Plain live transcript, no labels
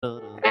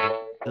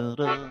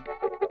Da-da,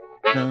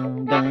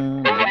 dun,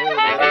 dun,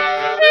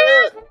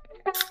 da-da.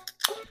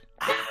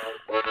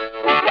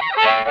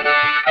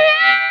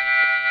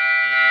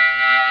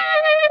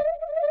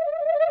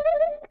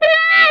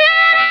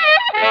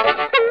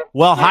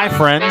 Well, hi,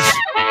 friends.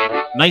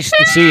 Nice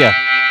to see you.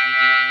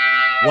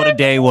 What a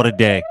day, what a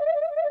day.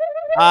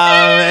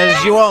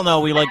 As you all know,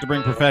 we like to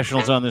bring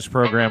professionals on this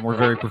program. We're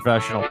very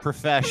professional.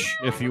 Profesh,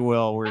 if you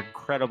will. We're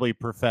incredibly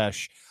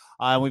profesh.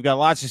 We've got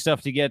lots of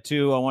stuff to get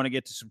to. I want to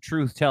get to some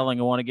truth telling.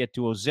 I want to get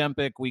to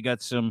Ozempic. We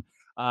got some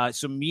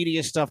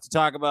media stuff to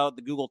talk about,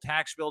 the Google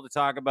tax bill to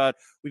talk about.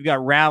 We've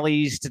got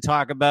rallies to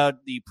talk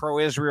about, the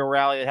pro-Israel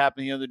rally that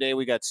happened the other day.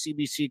 We got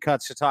CBC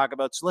cuts to talk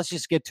about. So let's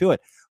just get to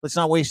it. Let's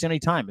not waste any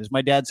time. As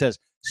my dad says,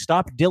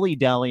 stop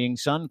dilly-dallying,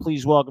 son.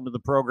 Please welcome to the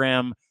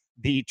program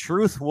the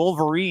Truth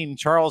Wolverine,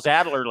 Charles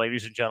Adler,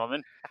 ladies and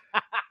gentlemen.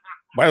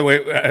 By the way,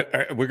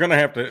 we're going to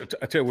have to.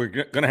 I tell you, we're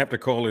going to have to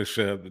call this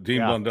the Dean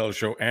Blundell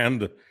show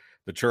and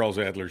the Charles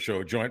Adler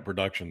show joint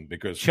production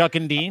because Chuck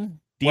and Dean.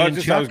 I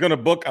was going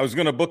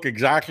to book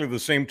exactly the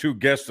same two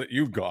guests that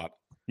you've got.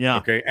 Yeah.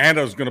 Okay, and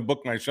I was going to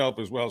book myself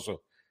as well.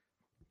 So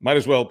might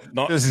as well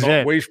not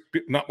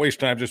waste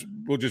time.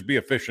 We'll just be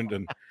efficient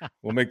and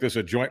we'll make this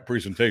a joint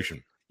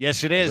presentation.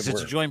 Yes, it is.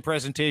 It's a joint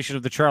presentation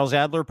of the Charles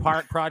Adler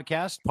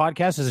podcast.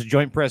 Podcast is a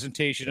joint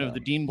presentation of the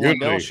Dean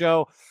Blundell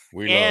show.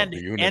 And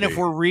if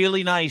we're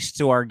really nice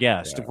to our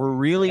guest, if we're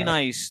really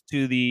nice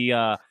to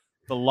the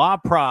law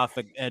prof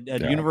at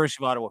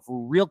University of Ottawa, if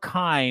we're real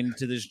kind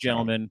to this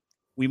gentleman,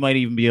 we might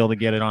even be able to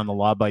get it on the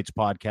Law Bites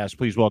podcast.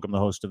 Please welcome the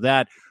host of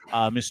that,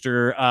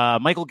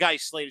 Mr. Michael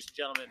Geist, ladies and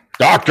gentlemen.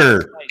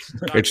 Doctor.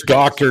 It's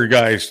Dr.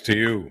 Geist to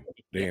you,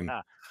 Dean.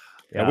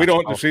 Yeah, we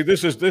don't see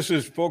this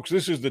is folks.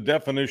 This is the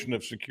definition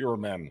of secure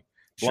men.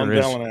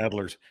 Blundell and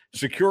Adler's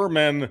secure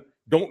men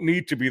don't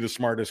need to be the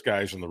smartest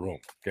guys in the room.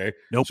 Okay,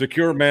 nope.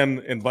 Secure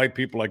men invite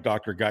people like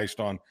Dr. Geist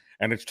on,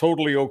 and it's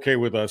totally okay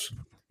with us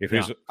if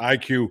his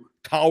IQ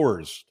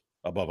towers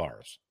above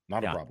ours.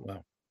 Not a problem.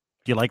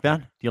 Do you like that?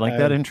 Do you like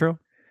that intro?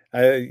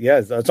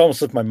 Yes, it's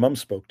almost like my mom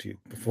spoke to you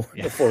before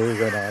we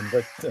went on.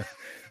 But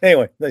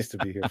anyway, nice to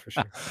be here for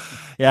sure.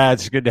 Yeah,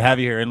 it's good to have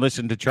you here. And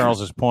listen to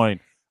Charles's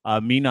point.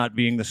 Me not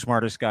being the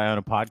smartest guy on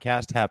a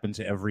podcast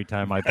happens every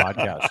time I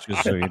podcast,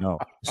 just so you know.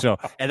 So,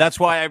 and that's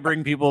why I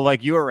bring people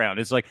like you around.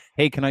 It's like,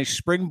 hey, can I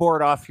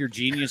springboard off your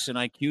genius and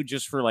IQ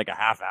just for like a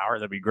half hour?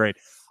 That'd be great.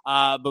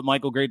 But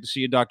Michael, great to see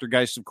you. Dr.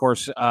 Geist, of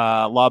course,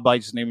 Law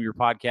Bites is the name of your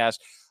podcast.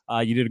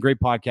 You did a great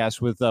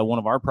podcast with one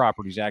of our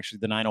properties, actually,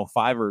 the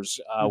 905ers,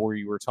 where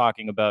you were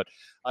talking about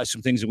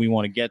some things that we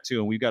want to get to.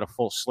 And we've got a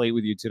full slate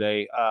with you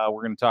today.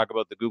 We're going to talk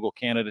about the Google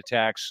Canada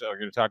tax. We're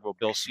going to talk about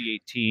Bill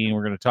C-18.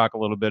 We're going to talk a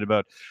little bit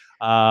about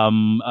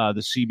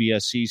the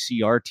CBSC,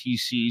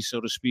 CRTC, so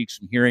to speak,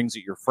 some hearings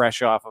that you're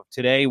fresh off of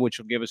today, which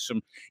will give us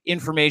some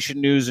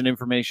news and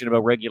information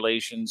about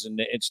regulations and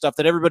stuff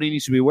that everybody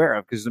needs to be aware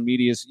of because the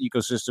media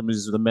ecosystem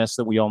is the mess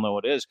that we all know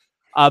it is.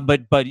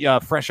 But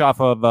fresh off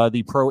of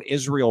the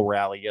pro-Israel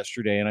rally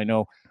yesterday, and I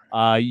know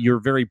you're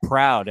very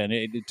proud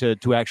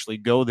to actually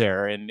go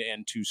there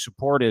and to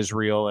support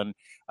Israel. And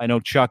I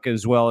know Chuck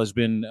as well has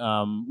been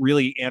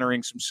really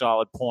entering some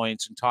solid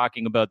points and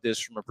talking about this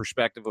from a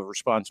perspective of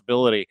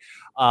responsibility.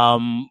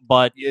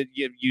 But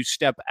you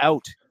step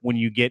out when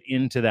you get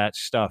into that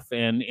stuff,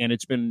 and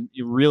it's been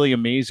really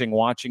amazing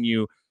watching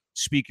you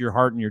speak your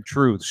heart and your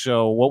truth.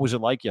 So, what was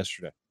it like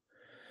yesterday?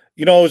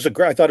 You know, I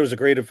thought it was a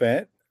great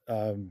event.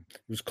 It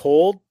was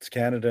cold. It's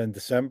Canada in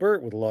December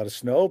with a lot of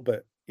snow,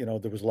 but you know,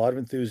 there was a lot of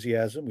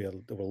enthusiasm. There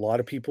were a lot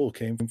of people who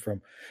came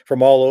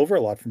from all over,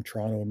 a lot from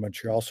Toronto and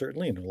Montreal,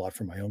 certainly, and a lot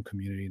from my own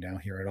community now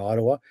here in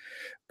Ottawa.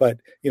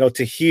 But, you know,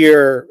 to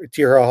hear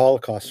a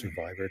Holocaust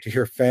survivor, to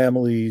hear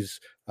families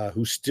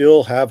who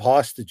still have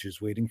hostages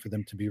waiting for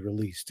them to be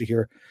released, to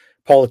hear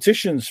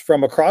politicians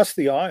from across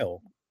the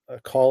aisle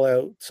call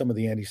out some of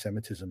the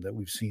anti-Semitism that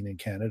we've seen in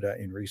Canada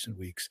in recent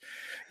weeks,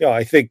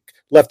 I think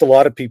left a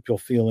lot of people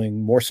feeling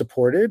more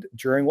supported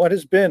during what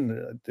has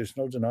been, there's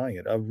no denying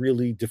it, a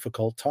really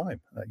difficult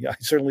time. I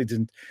certainly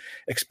didn't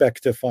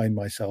expect to find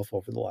myself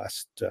over the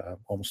last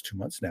almost 2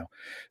 months now,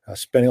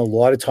 spending a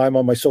lot of time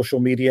on my social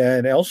media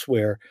and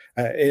elsewhere,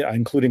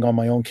 including on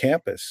my own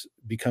campus,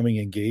 becoming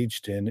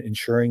engaged in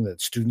ensuring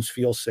that students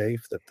feel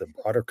safe, that the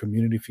broader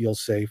community feels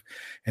safe,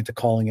 and to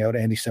calling out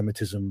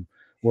anti-Semitism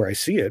where I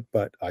see it,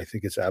 but I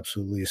think it's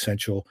absolutely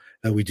essential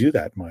that we do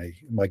that.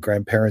 My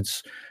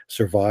grandparents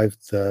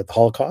survived the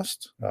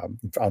Holocaust.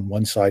 On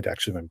one side,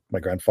 actually, my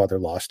grandfather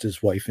lost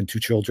his wife and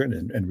 2 children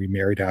and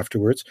remarried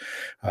afterwards.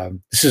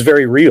 This is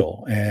very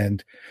real.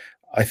 And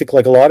I think,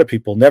 like a lot of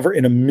people, never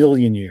in a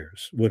million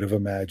years would have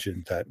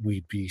imagined that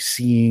we'd be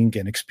seeing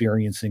and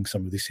experiencing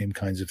some of the same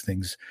kinds of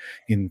things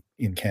in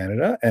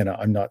Canada. And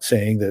I'm not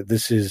saying that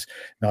this is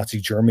Nazi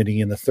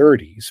Germany in the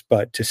 30s,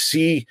 but to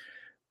see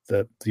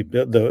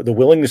the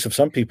willingness of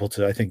some people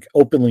to, I think,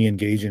 openly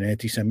engage in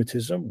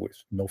anti-Semitism with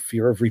no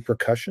fear of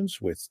repercussions,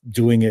 with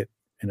doing it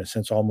in a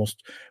sense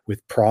almost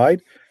with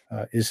pride,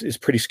 is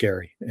pretty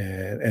scary.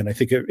 And I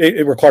think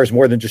it requires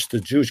more than just the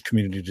Jewish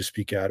community to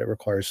speak out. It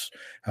requires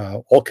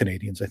all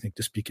Canadians, I think,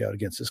 to speak out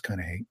against this kind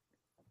of hate.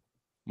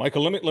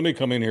 Michael, let me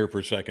come in here for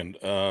a second.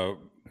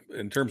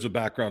 In terms of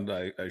background,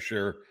 I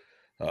share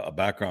a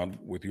background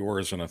with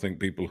yours, and I think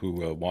people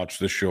who watch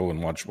this show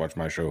and watch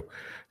my show,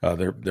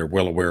 they're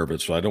well aware of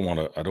it. So I don't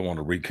want to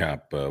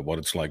recap what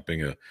it's like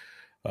being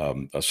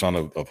a son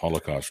of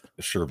Holocaust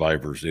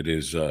survivors. It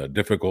is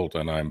difficult,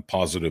 and I'm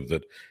positive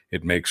that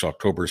it makes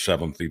October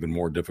 7th even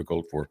more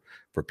difficult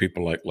for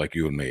people like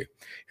you and me.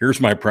 Here's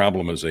my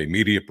problem as a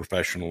media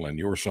professional, and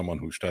you're someone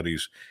who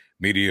studies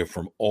media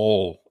from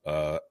all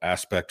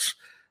aspects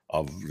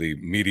of the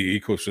media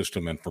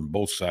ecosystem and from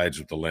both sides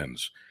of the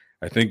lens.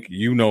 I think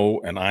you know,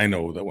 and I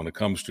know, that when it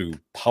comes to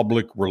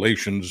public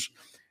relations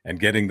and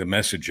getting the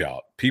message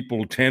out,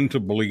 people tend to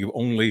believe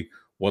only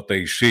what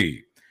they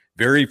see.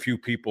 Very few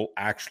people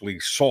actually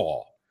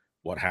saw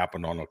what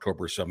happened on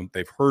October 7th.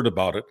 They've heard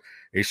about it.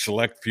 A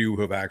select few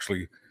have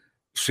actually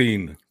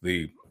seen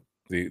the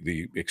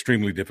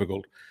extremely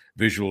difficult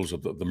visuals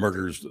of the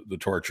murders, the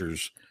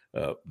tortures,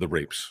 the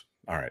rapes.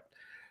 All right.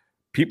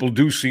 People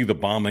do see the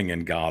bombing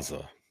in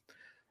Gaza.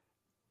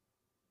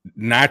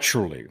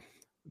 Naturally,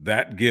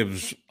 that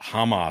gives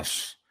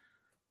Hamas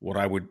what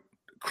I would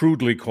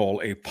crudely call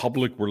a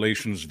public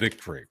relations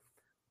victory.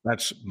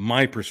 That's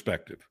my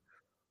perspective.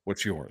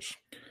 What's yours?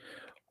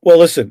 Well,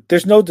 listen,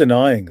 there's no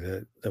denying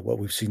that what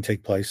we've seen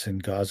take place in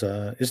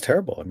Gaza is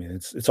terrible. I mean,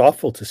 it's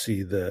awful to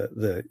see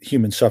the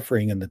human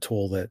suffering and the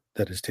toll that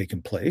has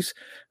taken place.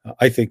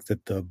 I think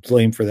that the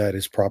blame for that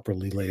is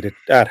properly laid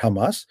at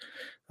Hamas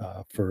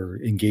for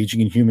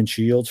engaging in human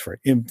shields, for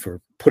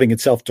putting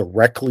itself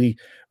directly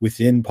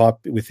within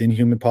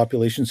human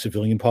populations,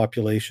 civilian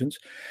populations.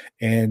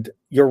 And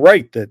you're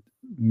right that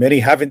many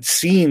haven't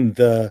seen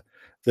the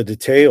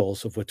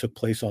details of what took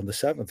place on the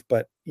 7th.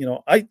 But,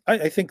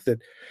 I think that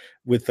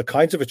with the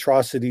kinds of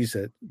atrocities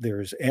that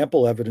there's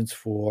ample evidence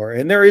for,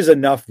 and there is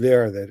enough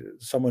there that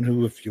someone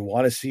who, if you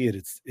want to see it,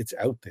 it's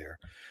out there.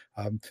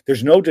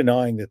 There's no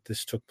denying that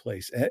this took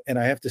place. And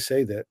I have to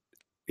say that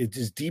it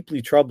is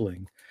deeply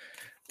troubling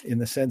in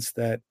the sense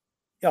that,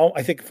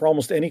 I think for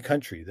almost any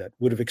country that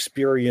would have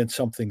experienced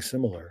something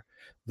similar,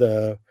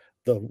 the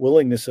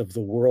willingness of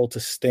the world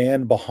to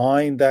stand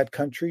behind that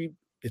country,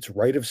 its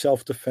right of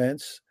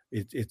self-defense,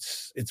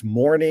 it's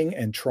mourning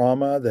and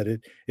trauma that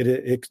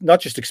it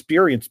not just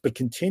experienced but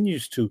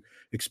continues to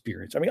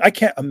experience. I mean, I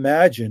can't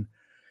imagine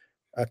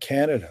a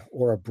Canada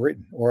or a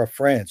Britain or a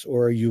France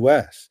or a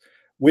US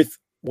with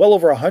well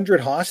over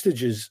 100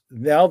 hostages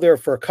now there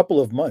for a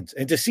couple of months,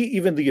 and to see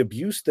even the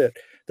abuse that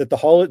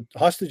the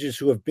hostages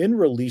who have been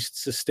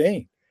released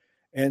sustain,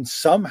 and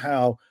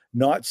somehow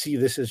not see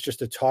this as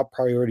just a top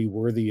priority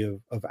worthy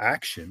of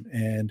action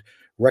and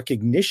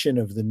recognition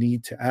of the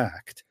need to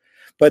act.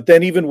 But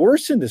then even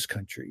worse in this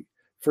country,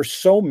 for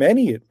so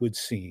many, it would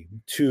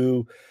seem,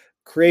 to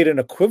create an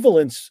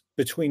equivalence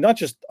between not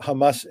just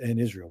Hamas and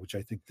Israel, which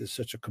I think is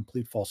such a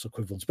complete false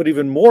equivalence, but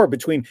even more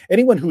between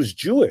anyone who's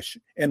Jewish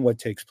and what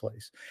takes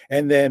place.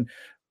 And then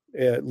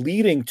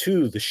leading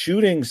to the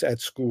shootings at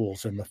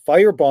schools and the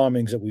fire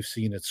bombings that we've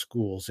seen at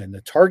schools and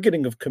the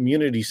targeting of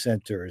community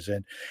centers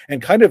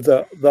and kind of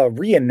the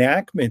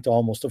reenactment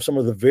almost of some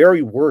of the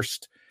very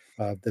worst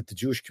that the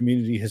Jewish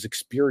community has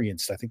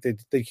experienced. I think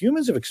the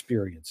humans have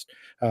experienced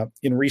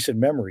in recent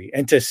memory.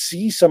 And to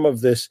see some of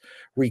this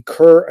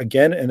recur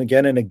again and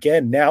again and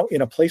again now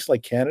in a place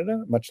like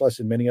Canada, much less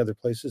in many other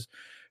places,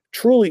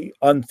 truly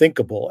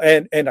unthinkable.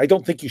 And I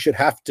don't think you should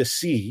have to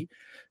see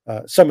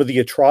some of the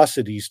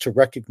atrocities to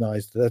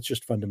recognize that that's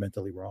just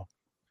fundamentally wrong.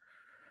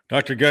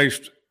 Dr.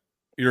 Geist,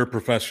 you're a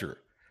professor.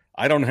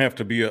 I don't have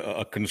to be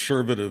a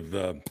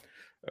conservative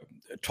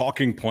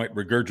talking point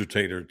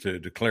regurgitator to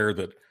declare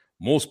that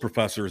most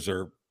professors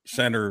are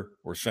center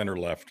or center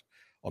left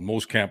on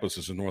most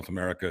campuses in North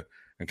America,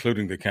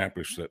 including the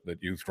campus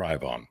that you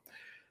thrive on.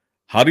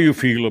 How do you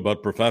feel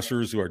about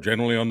professors who are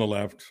generally on the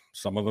left?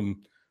 Some of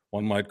them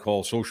one might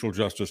call social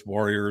justice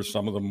warriors,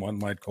 some of them one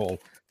might call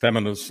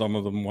feminists, some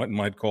of them one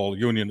might call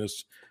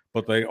unionists,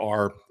 but they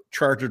are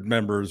chartered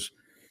members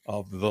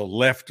of the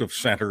left of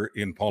center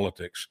in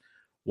politics.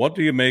 What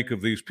do you make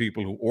of these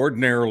people who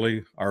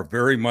ordinarily are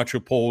very much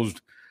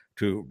opposed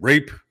to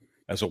rape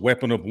as a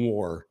weapon of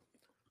war,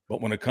 but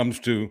when it comes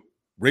to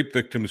rape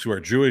victims who are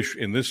Jewish,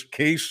 in this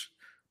case,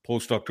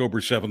 post-October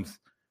 7th,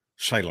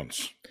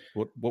 silence?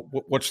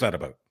 What's that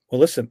about? Well,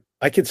 listen,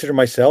 I consider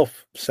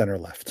myself center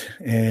left,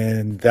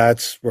 and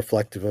that's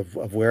reflective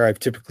of where I've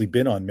typically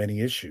been on many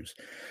issues.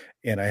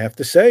 And I have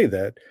to say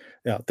that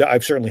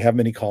I've certainly have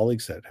many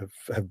colleagues that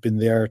have been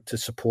there to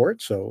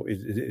support. So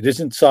it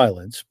isn't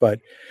silence. But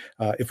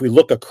if we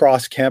look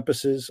across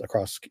campuses,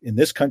 across in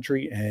this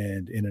country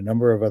and in a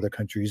number of other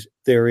countries,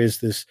 there is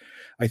this,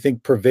 I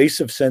think,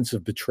 pervasive sense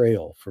of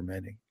betrayal for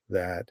many.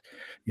 That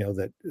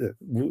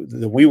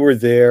we were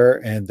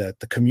there and that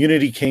the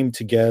community came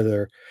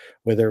together,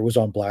 whether it was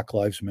on Black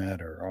Lives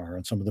Matter or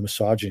on some of the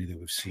misogyny that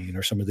we've seen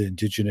or some of the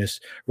Indigenous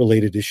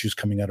related issues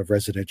coming out of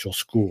residential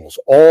schools,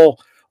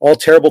 all all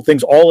terrible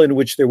things, all in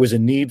which there was a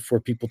need for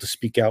people to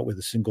speak out with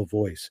a single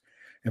voice.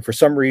 And for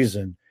some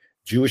reason,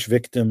 Jewish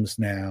victims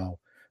now,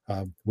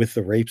 with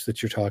the rapes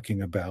that you're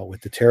talking about,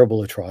 with the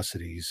terrible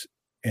atrocities,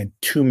 and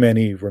too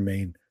many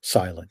remain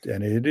silent.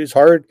 And it is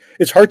hard.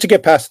 It's hard to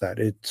get past that.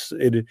 It's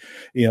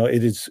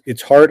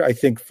hard, I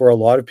think, for a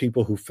lot of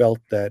people who felt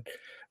that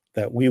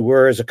we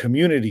were, as a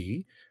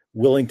community,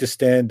 willing to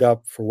stand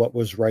up for what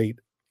was right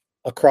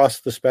across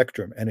the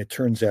spectrum. And it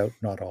turns out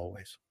not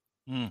always.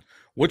 Mm.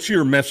 What's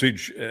your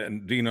message?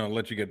 And Dina, I'll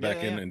let you get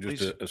back in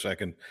just a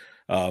second.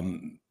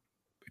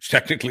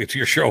 It's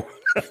your show.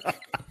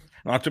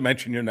 Not to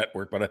mention your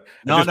network, but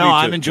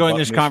I'm enjoying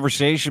this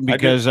conversation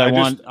because I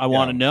want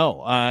to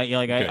know.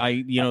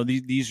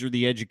 These are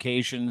the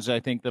educations I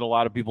think that a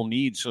lot of people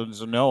need. So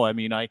no, I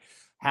mean,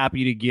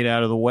 happy to get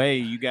out of the way.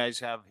 You guys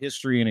have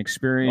history and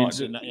experience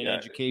and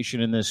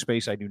education in this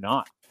space. I do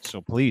not. So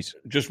please,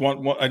 I just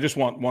want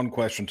one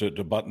question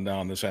to button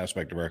down this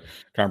aspect of our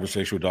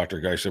conversation with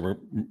Dr. Geist. We're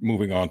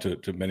moving on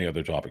to many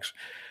other topics,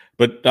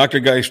 but Dr.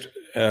 Geist,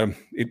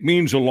 it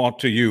means a lot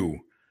to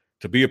you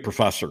to be a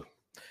professor.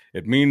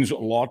 It means a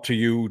lot to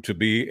you to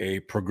be a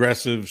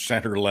progressive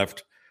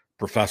center-left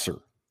professor.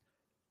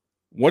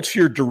 What's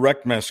your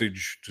direct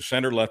message to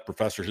center-left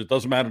professors? It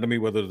doesn't matter to me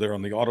whether they're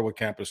on the Ottawa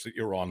campus that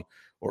you're on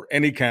or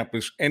any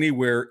campus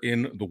anywhere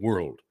in the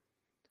world.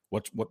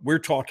 What we're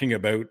talking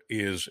about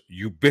is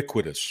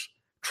ubiquitous,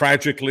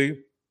 tragically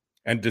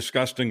and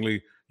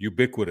disgustingly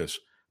ubiquitous.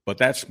 But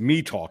that's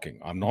me talking.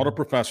 I'm not a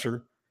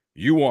professor.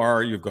 You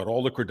are. You've got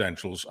all the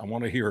credentials. I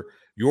want to hear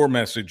your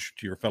message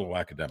to your fellow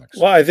academics.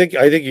 Well, I think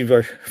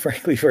you've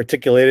frankly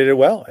articulated it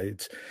well.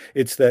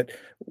 It's that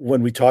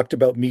when we talked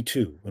about Me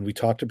Too, when we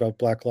talked about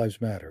Black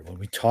Lives Matter, when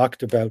we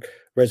talked about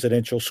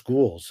residential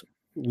schools,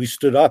 we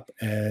stood up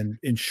and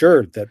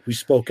ensured that we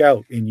spoke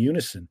out in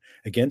unison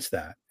against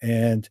that.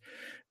 And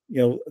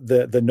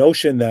the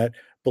notion that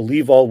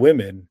believe all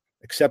women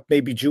except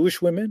maybe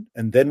Jewish women,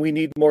 and then we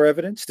need more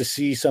evidence to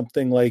see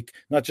something like,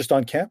 not just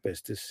on campus,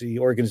 to see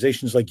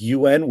organizations like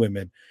UN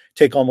Women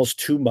take almost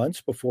 2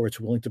 months before it's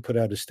willing to put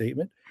out a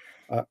statement.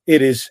 I'm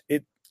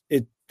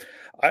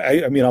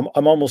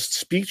almost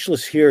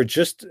speechless here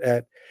just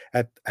at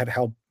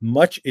how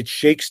much it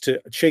shakes,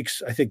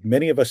 I think,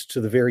 many of us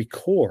to the very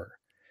core,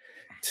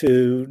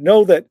 to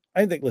know that,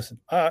 I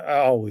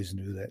always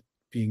knew that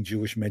being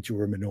Jewish meant you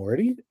were a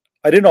minority.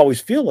 I didn't always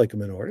feel like a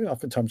minority.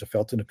 Oftentimes I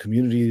felt in a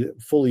community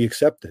fully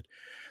accepted.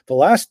 The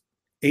last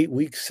 8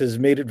 weeks has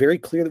made it very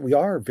clear that we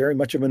are very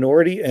much a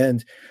minority,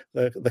 and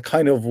the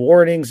kind of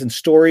warnings and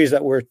stories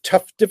that were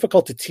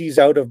difficult to tease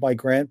out of my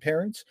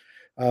grandparents,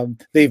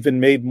 they've been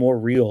made more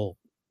real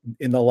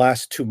in the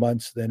last 2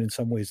 months than in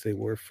some ways they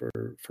were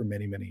for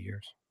many, many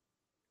years.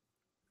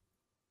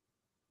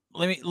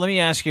 Let me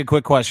ask you a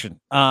quick question,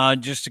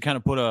 just to kind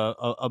of put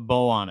a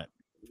bow on it.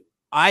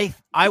 I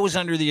was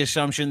under the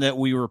assumption that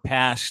we were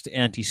past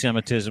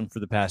anti-Semitism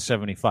for the past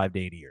 75 to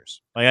 80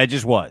 years. Like, I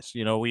just was.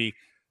 We,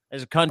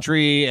 as a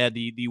country,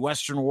 the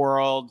Western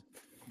world,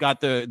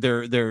 got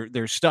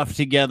their stuff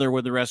together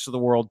with the rest of the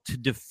world to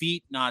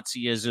defeat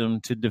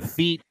Nazism, to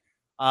defeat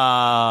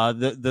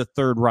the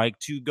Third Reich,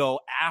 to go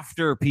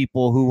after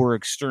people who were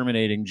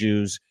exterminating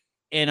Jews.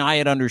 And I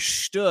had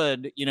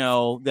understood,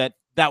 that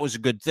was a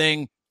good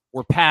thing.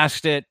 We're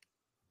past it.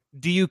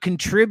 Do you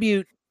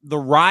contribute the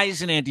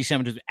rise in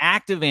anti-Semitism,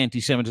 active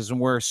anti-Semitism,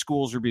 where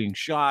schools are being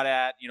shot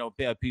at,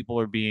 people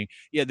are being,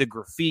 the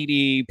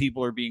graffiti,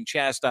 people are being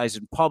chastised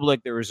in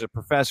public? There was a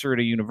professor at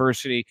a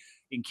university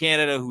in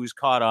Canada who was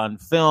caught on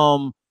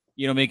film,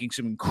 making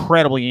some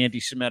incredibly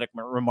anti-Semitic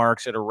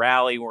remarks at a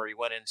rally where he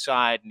went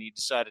inside and he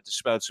decided to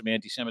spout some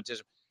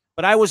anti-Semitism.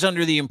 But I was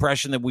under the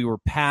impression that we were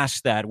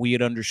past that. We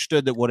had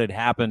understood that what had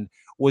happened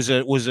was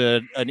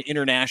an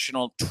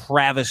international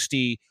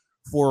travesty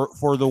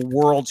for the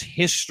world's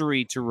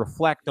history to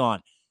reflect on.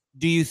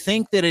 Do you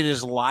think that it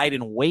has lied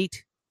in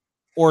wait,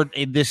 or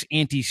this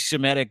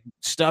anti-Semitic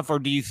stuff, or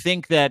do you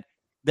think that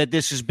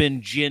this has been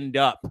ginned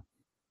up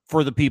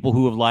for the people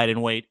who have lied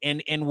in wait?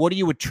 And what do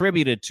you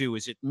attribute it to?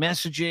 Is it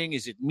messaging?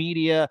 Is it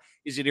media?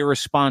 Is it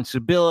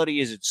irresponsibility?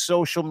 Is it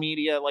social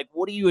media? Like,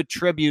 what do you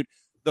attribute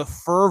the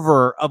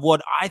fervor of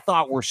what I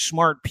thought were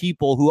smart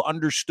people who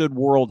understood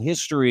world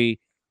history?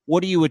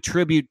 What do you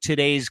attribute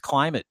today's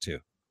climate to?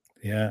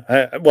 Yeah,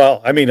 I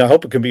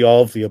hope it can be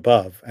all of the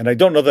above, and I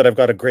don't know that I've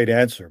got a great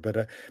answer,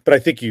 but I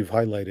think you've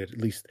highlighted at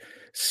least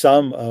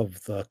some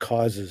of the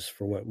causes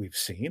for what we've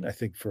seen. I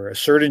think for a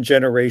certain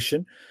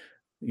generation,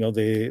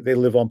 they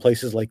live on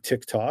places like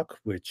TikTok,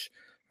 which,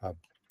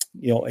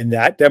 in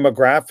that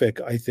demographic,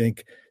 I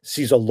think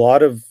sees a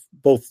lot of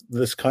both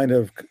this kind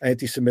of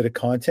anti-Semitic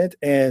content,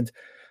 and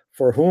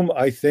for whom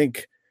I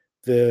think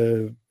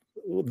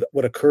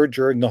what occurred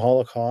during the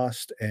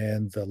Holocaust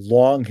and the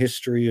long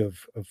history of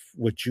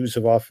what Jews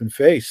have often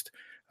faced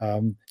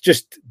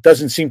just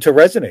doesn't seem to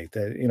resonate.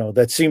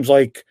 That seems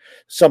like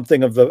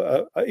something of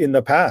the in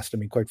the past. I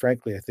mean, quite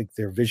frankly, I think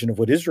their vision of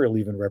what Israel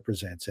even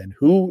represents and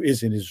who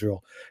is in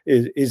Israel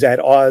is at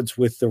odds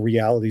with the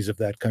realities of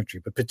that country.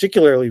 But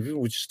particularly, if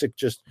we stick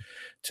just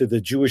to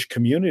the Jewish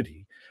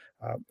community,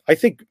 I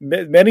think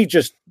many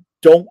just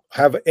don't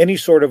have any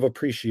sort of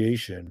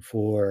appreciation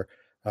for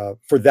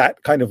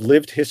that kind of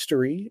lived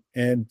history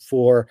and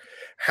for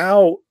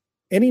how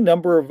any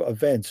number of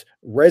events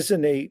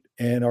resonate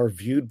and are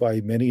viewed by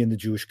many in the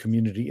Jewish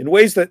community in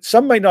ways that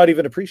some might not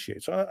even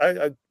appreciate. So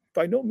I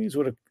by no means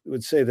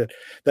would say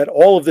that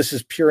all of this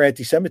is pure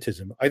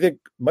anti-Semitism. I think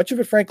much of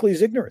it, frankly,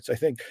 is ignorance. I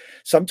think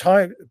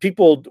sometimes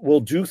people will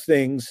do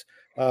things,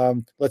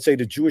 let's say,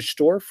 to Jewish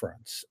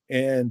storefronts,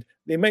 and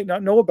they might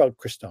not know about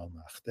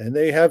Kristallnacht, and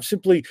they have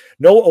simply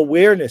no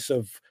awareness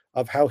of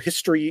how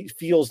history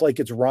feels like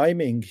it's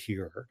rhyming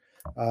here,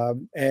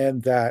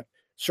 and that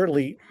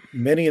certainly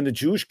many in the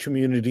Jewish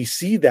community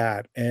see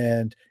that,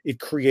 and it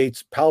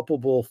creates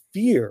palpable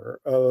fear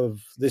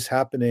of this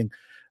happening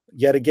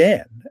yet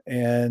again.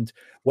 And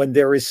when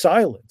there is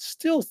silence,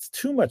 still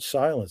too much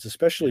silence,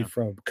 especially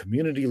from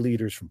community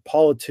leaders, from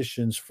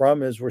politicians,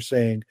 from, as we're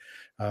saying,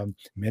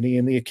 many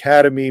in the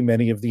academy,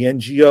 many of the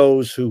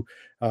NGOs who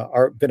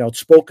are been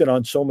outspoken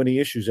on so many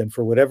issues, and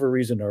for whatever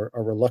reason are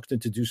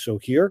reluctant to do so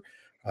here.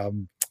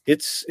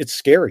 It's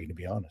scary, to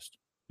be honest.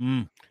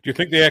 Do you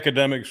think the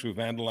academics who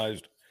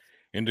vandalized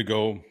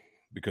Indigo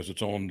because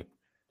it's owned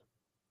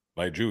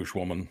by a Jewish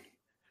woman,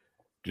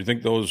 do you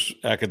think those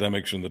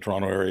academics in the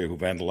Toronto area who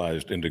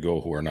vandalized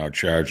Indigo, who are now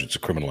charged, it's a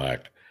criminal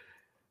act,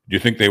 do you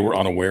think they were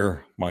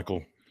unaware,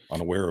 Michael,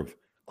 unaware of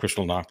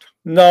Kristallnacht?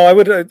 No,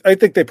 I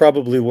think they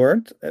probably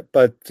weren't,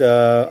 but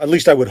at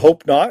least I would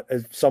hope not.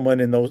 As someone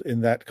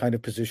in that kind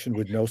of position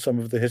would know some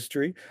of the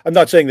history. I'm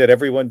not saying that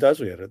everyone does.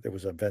 There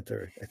was an event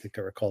there, I think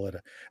I recall it,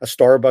 a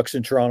Starbucks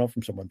in Toronto,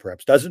 from someone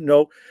perhaps doesn't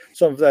know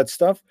some of that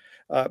stuff.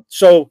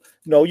 So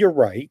no, you're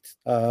right.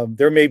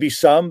 There may be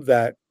some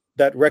that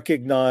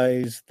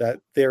recognize that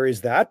there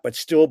is that, but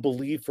still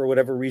believe for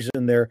whatever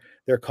reason their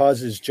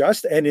cause is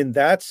just. And in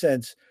that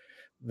sense,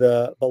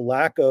 the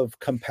lack of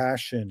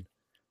compassion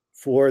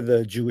for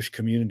the Jewish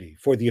community,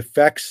 for the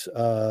effects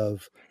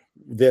of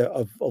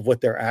what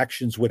their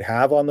actions would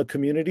have on the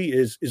community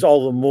is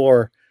all the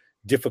more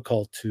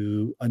difficult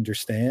to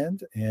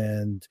understand,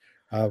 and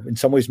in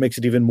some ways makes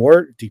it even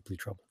more deeply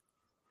troubled.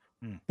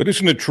 But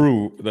isn't it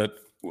true that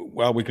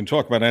while we can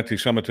talk about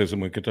anti-Semitism,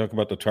 we can talk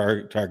about the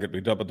target,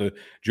 we talk about the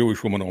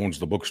Jewish woman who owns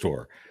the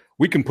bookstore,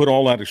 we can put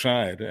all that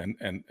aside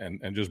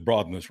and just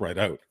broaden this right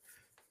out.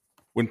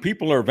 When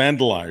people are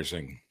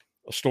vandalizing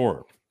a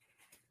store,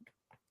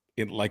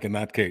 like in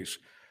that case,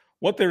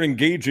 what they're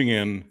engaging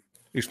in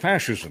is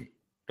fascism,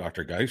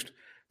 Dr. Geist.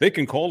 They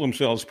can call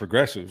themselves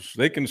progressives.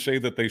 They can say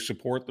that they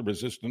support the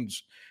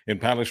resistance in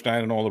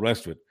Palestine and all the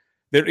rest of it.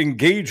 They're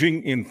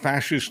engaging in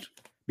fascist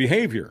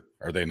behavior,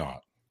 are they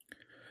not?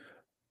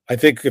 I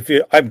think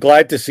I'm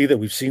glad to see that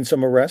we've seen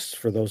some arrests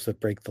for those that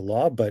break the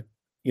law, but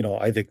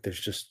I think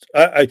there's just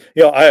I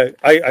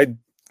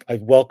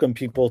welcome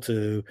people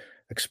to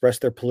express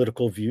their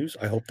political views.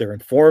 I hope they're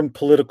informed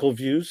political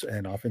views,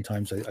 and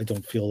oftentimes I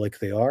don't feel like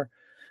they are.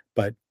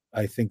 But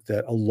I think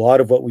that a lot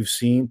of what we've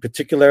seen,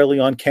 particularly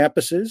on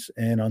campuses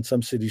and on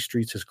some city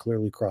streets, has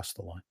clearly crossed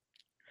the line.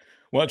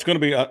 Well, it's going to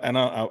be, and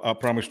I'll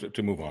promise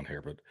to move on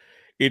here, but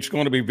it's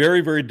going to be very,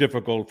 very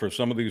difficult for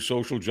some of these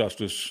social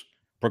justice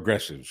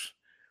progressives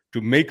to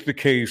make the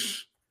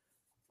case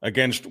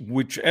against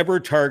whichever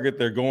target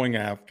they're going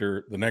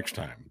after the next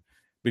time.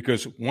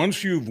 Because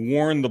once you've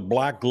worn the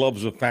black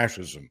gloves of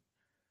fascism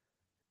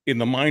in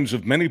the minds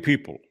of many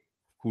people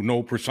who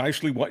know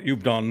precisely what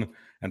you've done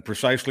and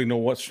precisely know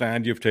what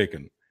stand you've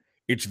taken,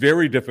 it's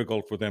very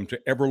difficult for them to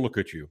ever look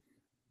at you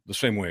the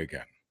same way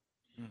again.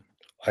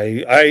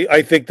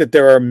 I think that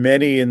there are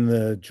many in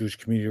the Jewish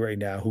community right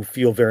now who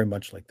feel very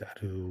much like that,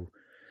 who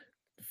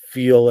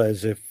feel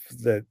as if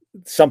that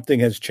something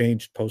has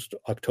changed post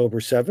October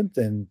 7th,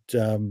 and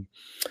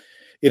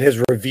it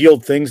has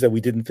revealed things that we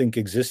didn't think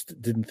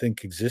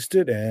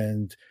existed,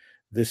 and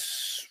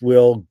this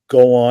will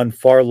go on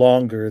far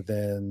longer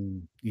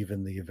than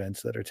even the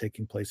events that are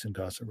taking place in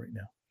Gaza right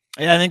now.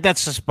 Yeah, I think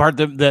that's the part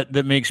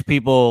that makes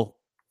people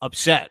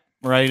upset,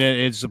 right?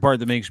 It's the part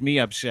that makes me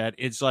upset.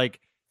 It's like,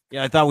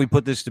 yeah, I thought we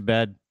put this to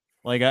bed.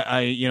 Like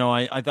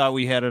I thought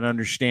we had an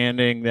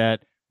understanding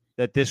that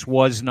this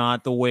was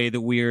not the way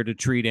that we are to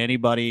treat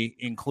anybody,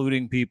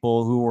 including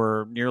people who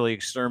were nearly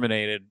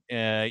exterminated,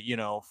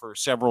 for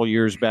several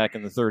years back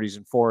in the 30s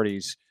and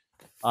 40s.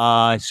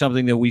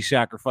 Something that we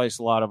sacrificed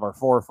a lot of our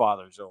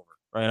forefathers over,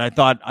 right? I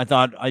thought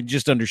I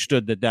just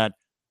understood that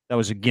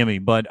was a gimme.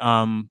 But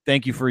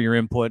thank you for your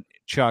input,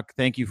 Chuck.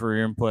 Thank you for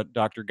your input,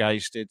 Dr.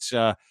 Geist.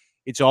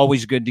 It's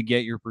always good to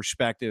get your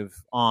perspective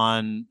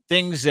on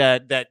things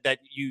that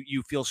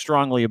you feel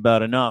strongly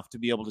about enough to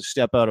be able to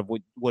step out of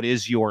what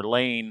is your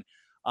lane,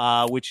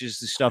 which is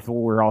the stuff that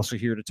we're also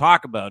here to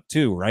talk about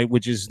too, right?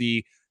 Which is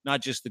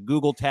not just the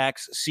Google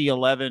tax,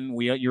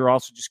 C11. You're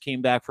also just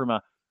came back from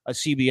a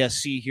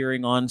CBSC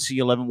hearing on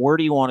C11. Where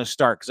do you want to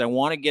start? Because I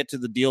want to get to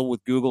the deal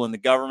with Google and the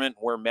government,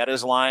 where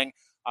Meta's lying.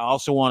 I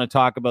also want to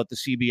talk about the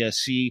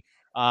CBSC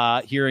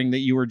hearing that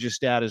you were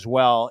just at as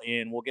well,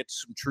 and we'll get to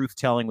some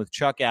truth-telling with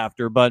Chuck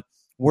after. But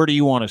where do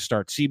you want to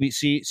start?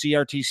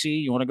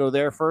 CRTC? You want to go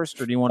there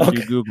first, or do you want to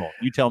do Google?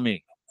 You tell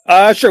me.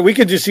 Sure, we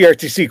can do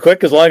CRTC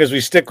quick as long as we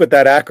stick with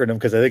that acronym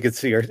because I think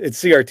it's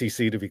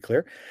CRTC to be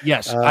clear.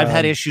 Yes, I've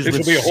had issues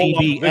with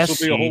CBSC. This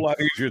will be a whole lot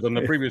easier than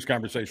the previous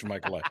conversation,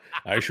 Michael.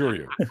 I assure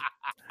you,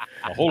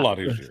 a whole lot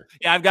easier.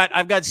 Yeah, I've got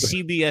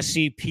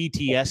CBSC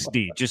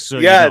PTSD. Just so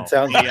yeah, you know. It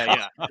sounds. Yeah.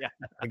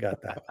 I got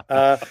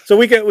that. So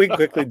we can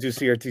quickly do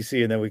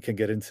CRTC and then we can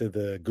get into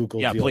the Google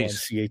deal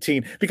please. on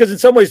C18 because in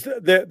some ways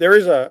there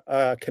is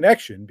a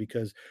connection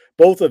because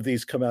both of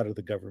these come out of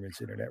the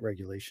government's internet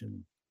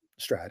regulation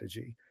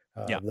strategy.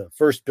 The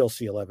first bill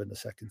C11, the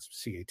second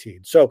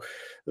C18. So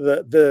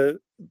the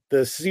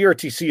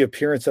CRTC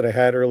appearance that I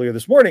had earlier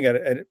this morning, and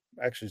it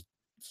actually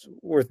it's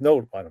worth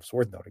noting,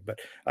 but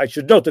I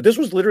should note that this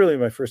was literally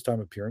my first time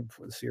appearing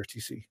before the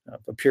CRTC. I've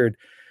appeared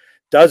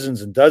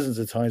dozens and dozens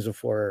of times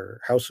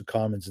before House of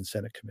Commons and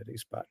Senate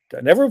committees, but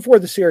never before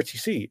the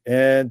CRTC.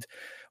 And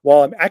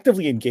while I'm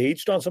actively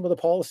engaged on some of the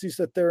policies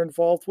that they're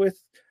involved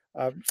with,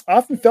 I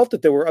often felt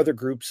that there were other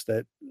groups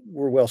that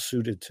were well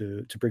suited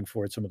to bring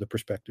forward some of the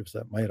perspectives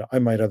that I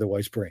might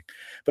otherwise bring.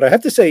 But I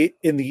have to say,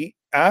 in the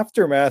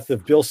aftermath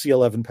of Bill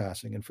C11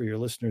 passing, and for your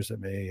listeners that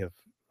may have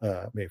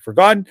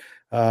forgotten,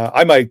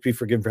 I might be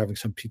forgiven for having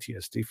some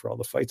PTSD for all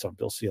the fights on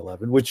Bill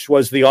C11, which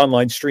was the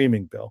online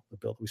streaming bill, the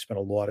bill that we spent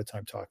a lot of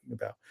time talking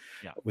about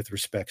with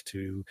respect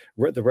to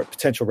the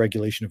potential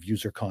regulation of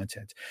user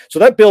content. So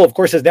that bill, of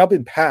course, has now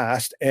been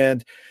passed,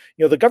 and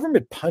the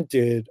government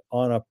punted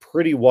on a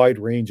pretty wide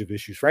range of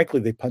issues.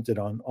 Frankly, they punted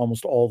on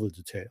almost all the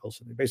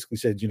details, and they basically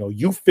said,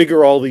 you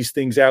figure all these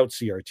things out,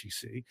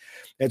 CRTC.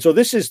 And so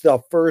this is the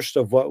first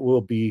of what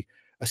will be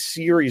a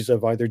series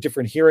of either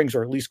different hearings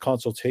or at least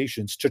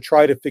consultations to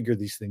try to figure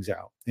these things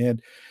out.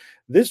 And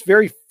this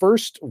very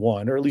first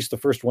one, or at least the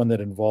first one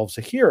that involves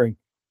a hearing,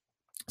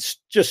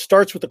 just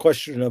starts with the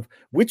question of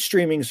which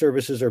streaming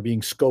services are being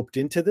scoped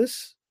into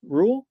this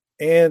rule.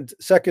 And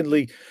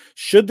secondly,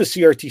 should the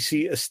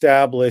CRTC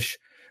establish,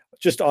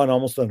 just on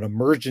almost an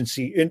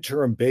emergency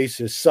interim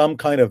basis, some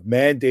kind of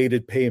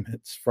mandated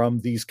payments from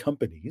these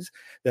companies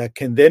that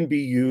can then be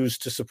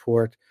used to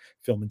support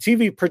film and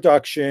TV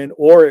production,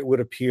 or it would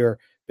appear,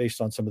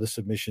 based on some of the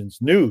submissions,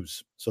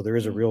 news. So there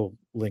is a real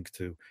link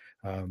to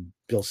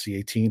Bill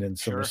C18 and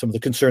some of the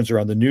concerns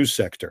around the news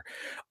sector.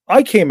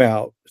 I came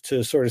out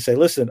to sort of say,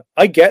 listen,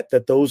 I get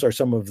that those are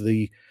some of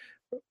the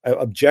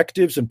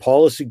objectives and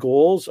policy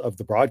goals of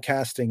the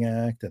Broadcasting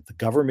Act that the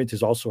government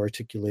has also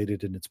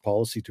articulated in its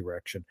policy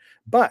direction.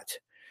 But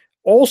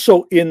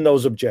also in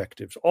those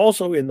objectives,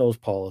 also in those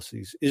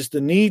policies, is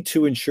the need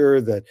to ensure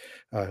that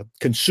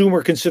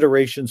consumer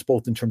considerations,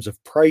 both in terms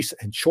of price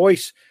and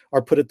choice,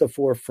 are put at the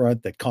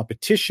forefront, that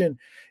competition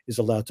is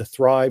allowed to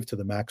thrive to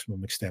the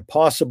maximum extent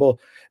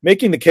possible,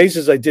 making the case,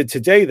 as I did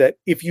today, that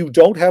if you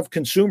don't have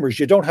consumers,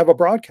 you don't have a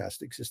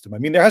broadcasting system. I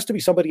mean, there has to be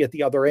somebody at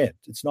the other end.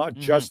 It's not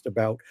just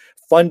about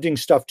funding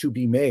stuff to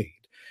be made.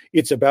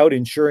 It's about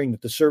ensuring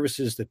that the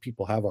services that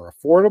people have are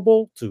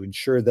affordable, to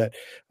ensure that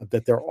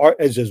there are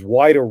as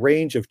wide a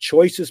range of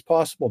choice as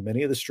possible.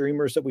 Many of the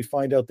streamers that we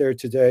find out there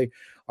today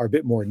are a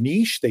bit more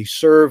niche. They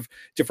serve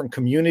different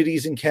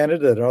communities in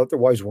Canada that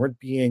otherwise weren't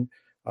being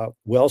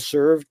well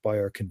served by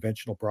our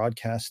conventional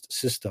broadcast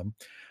system.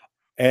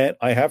 And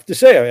I have to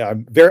say,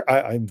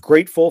 I'm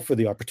grateful for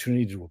the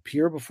opportunity to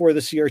appear before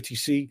the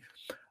CRTC.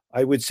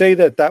 I would say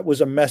that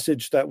was a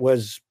message that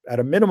was,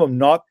 at a minimum,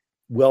 not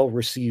well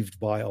received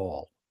by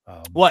all.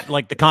 What,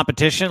 like the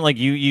competition? Like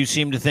you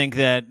seem to think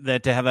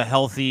that to have a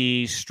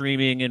healthy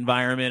streaming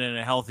environment and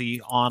a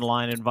healthy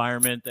online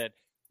environment,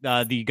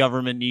 that the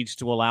government needs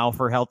to allow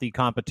for healthy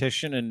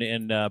competition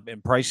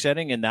and price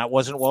setting, and that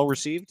wasn't well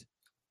received?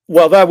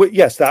 Well,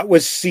 that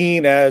was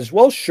seen as,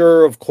 well,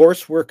 sure, of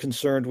course, we're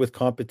concerned with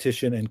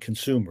competition and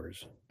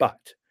consumers, but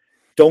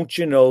don't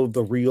you know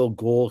the real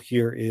goal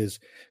here is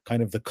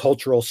kind of the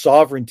cultural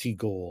sovereignty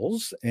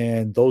goals,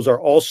 and those are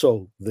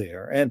also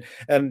there.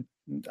 And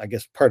I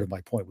guess part of my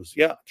point was,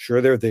 yeah,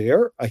 sure, they're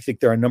there. I think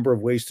there are a number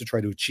of ways to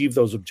try to achieve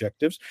those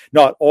objectives.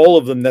 Not all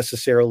of them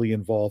necessarily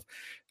involve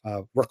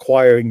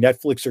requiring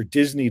Netflix or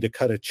Disney to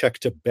cut a check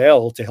to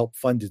Bell to help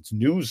fund its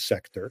news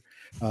sector.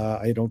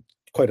 I don't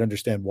quite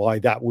understand why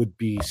that would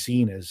be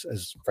seen as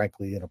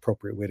frankly an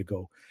appropriate way to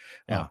go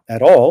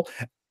at all.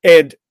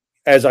 And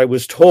as I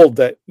was told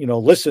that,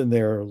 listen,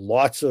 there are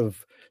lots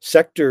of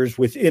sectors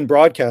within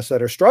broadcast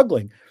that are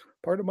struggling.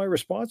 Part of my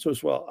response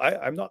was, well,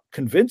 I'm not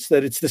convinced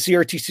that it's the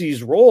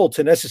CRTC's role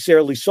to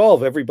necessarily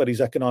solve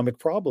everybody's economic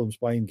problems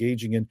by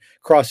engaging in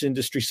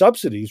cross-industry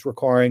subsidies,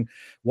 requiring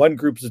one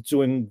group that's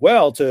doing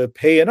well to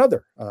pay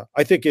another.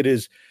 I think it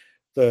is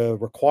the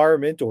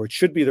requirement, or it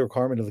should be the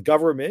requirement of the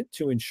government,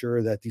 to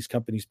ensure that these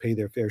companies pay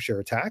their fair share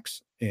of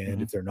tax.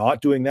 And if they're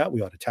not doing that, we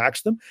ought to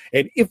tax them.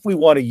 And if we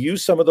want to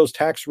use some of those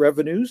tax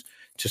revenues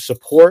to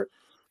support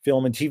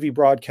film and TV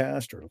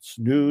broadcast or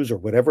news or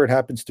whatever it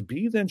happens to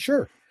be, then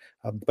sure.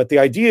 But the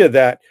idea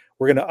that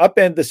we're going to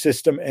upend the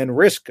system and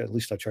risk, at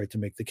least I tried to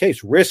make the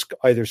case, risk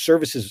either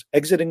services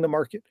exiting the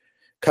market,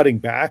 cutting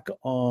back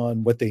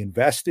on what they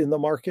invest in the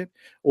market,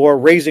 or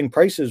raising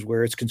prices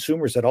where it's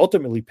consumers that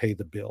ultimately pay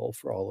the bill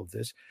for all of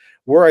this,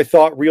 were, I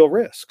thought, real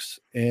risks.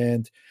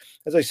 And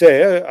as I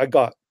say, I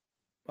got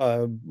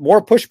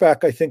more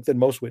pushback, I think, than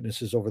most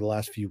witnesses over the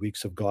last few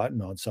weeks have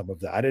gotten on some of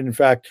that. And in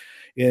fact,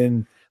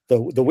 in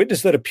the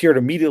witness that appeared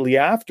immediately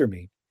after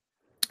me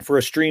for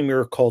a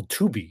streamer called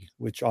Tubi,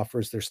 which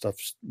offers their stuff,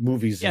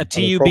 movies, yeah, and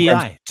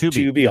TUBI,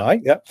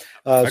 TUBI, yeah.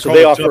 So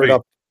they offer it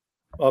up.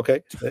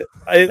 Okay,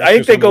 I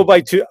think they go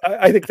by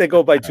I think they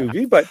go by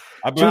Tubi, but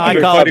I've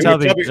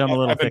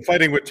been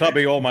fighting with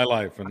Tubby all my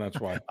life, and that's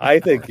why. I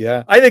think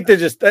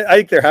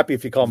they're happy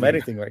if you call them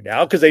anything right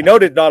now, because they know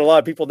that not a lot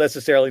of people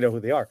necessarily know who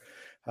they are.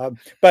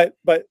 But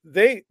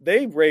they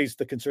raised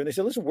the concern. They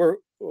said, listen,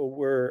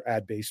 we're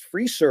ad-based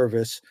free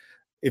service.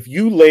 If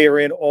you layer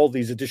in all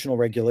these additional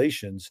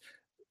regulations,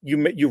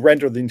 you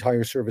render the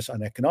entire service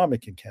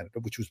uneconomic in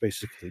Canada, which was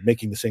basically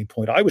making the same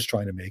point I was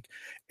trying to make.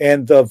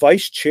 And the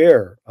vice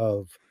chair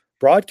of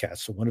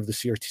broadcast, so one of the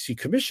CRTC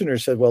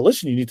commissioners, said, well,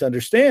 listen, you need to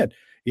understand,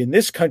 in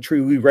this country,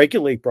 we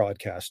regulate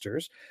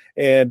broadcasters,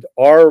 and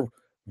our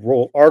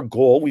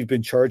goal, we've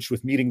been charged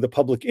with meeting the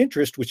public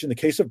interest, which in the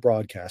case of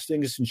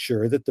broadcasting is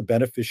ensure that the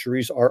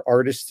beneficiaries are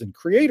artists and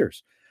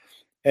creators.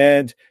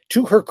 And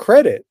to her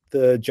credit,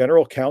 the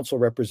general counsel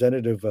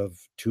representative of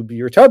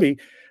Tubi or Tubby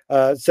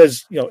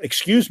says,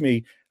 excuse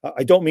me,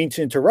 I don't mean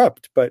to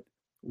interrupt, but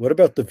what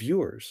about the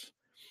viewers?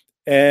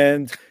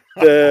 And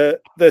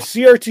the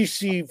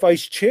CRTC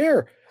vice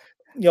chair,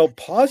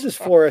 pauses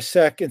for a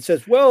sec and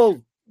says,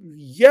 well,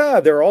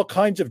 yeah, there are all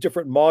kinds of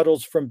different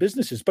models from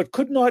businesses, but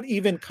could not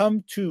even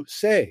come to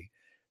say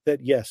that,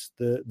 yes,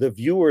 the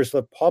viewers,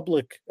 the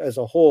public as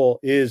a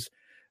whole is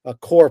a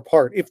core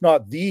part, if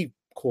not the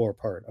core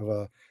part of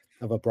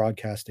a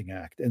broadcasting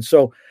act. And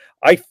so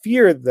I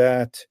fear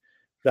that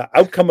the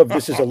outcome of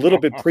this is a little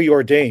bit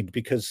preordained,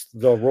 because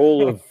the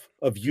role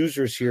of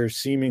users here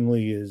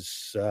seemingly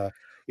is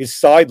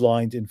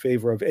sidelined in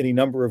favor of any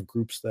number of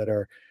groups that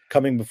are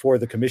coming before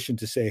the commission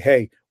to say,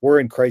 hey, we're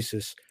in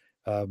crisis.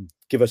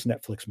 Give us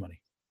Netflix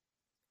money.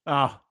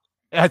 Oh,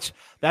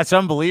 that's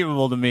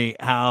unbelievable to me,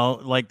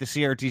 how like the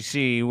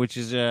CRTC, which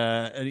is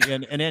an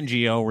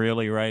NGO,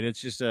 really, right?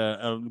 It's just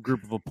a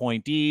group of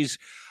appointees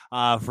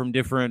from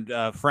different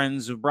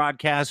friends of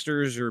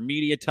broadcasters or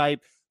media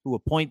type who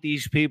appoint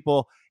these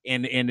people,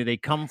 and they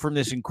come from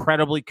this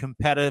incredibly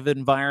competitive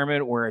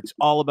environment where it's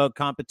all about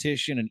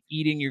competition and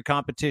eating your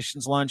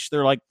competition's lunch.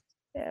 They're like,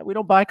 we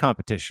don't buy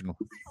competition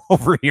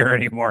over here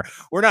anymore.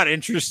 We're not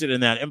interested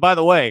in that. And by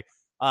the way,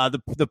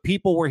 the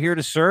people we're here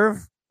to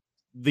serve,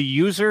 the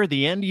user,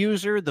 the end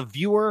user, the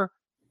viewer,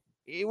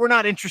 we're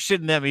not interested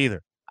in them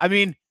either. I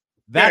mean,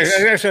 that's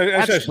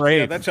brave.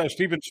 Yeah, that's how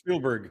Steven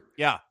Spielberg.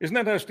 Yeah, isn't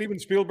that how Steven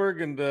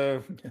Spielberg and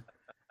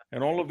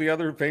all of the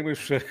other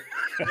famous. Yeah.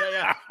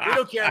 We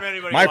don't care if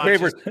anybody. My watches.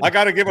 favorite. I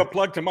got to give a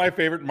plug to my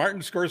favorite,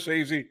 Martin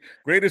Scorsese,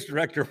 greatest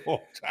director of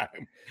all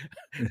time.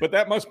 But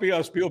that must be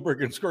how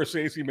Spielberg and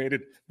Scorsese made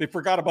it. They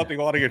forgot about the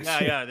audience.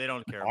 Yeah, they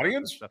don't care.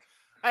 Audience.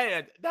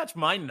 That's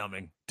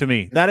mind-numbing to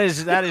me. That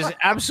is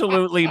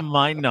absolutely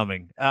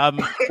mind-numbing.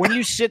 When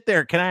you sit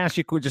there, can I ask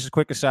you just a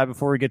quick aside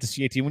before we get to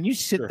CAT? When you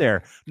sit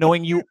there,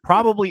 knowing you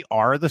probably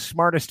are the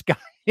smartest guy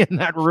in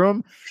that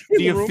room,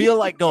 do you feel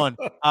like going,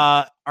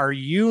 are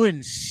you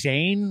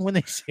insane when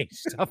they say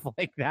stuff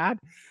like that?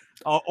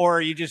 Or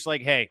are you just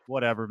like, hey,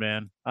 whatever,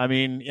 man? I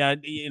mean,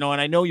 and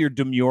I know you're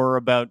demure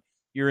about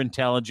your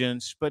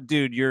intelligence, but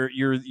dude, you're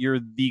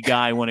the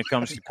guy when it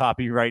comes to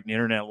copyright and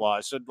internet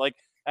laws. So like,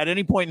 at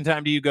any point in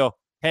time, do you go,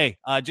 hey,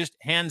 just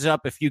hands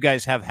up if you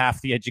guys have half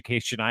the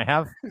education I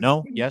have?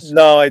 No? Yes?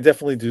 No, I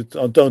definitely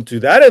don't do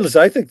that. And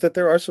listen, I think that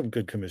there are some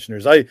good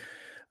commissioners. I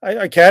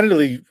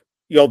candidly,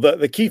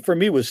 the key for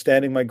me was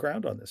standing my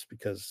ground on this,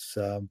 because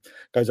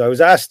I was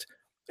asked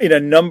in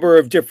a number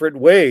of different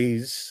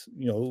ways,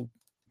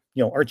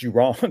 aren't you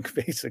wrong?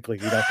 Basically,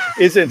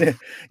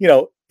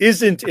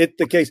 isn't it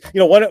the case?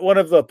 One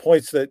of the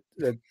points that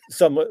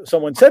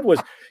someone said was,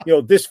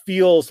 this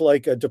feels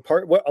like a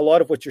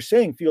lot of what you're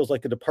saying feels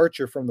like a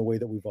departure from the way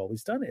that we've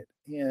always done it.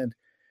 And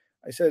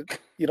I said,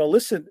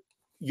 listen,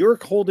 you're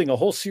holding a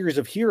whole series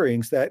of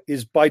hearings that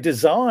is by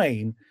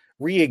design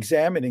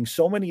re-examining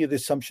so many of the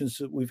assumptions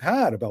that we've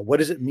had about what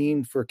does it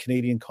mean for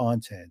Canadian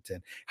content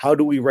and how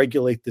do we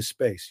regulate this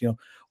space.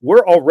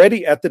 We're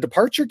already at the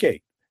departure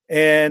gate.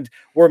 And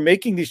we're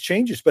making these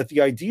changes, but the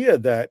idea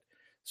that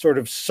sort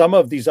of some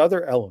of these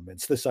other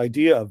elements, this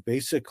idea of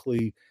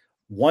basically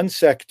one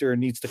sector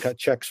needs to cut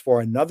checks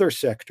for another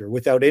sector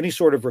without any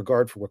sort of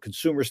regard for what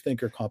consumers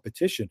think or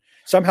competition,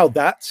 somehow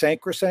that's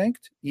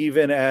sacrosanct,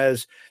 even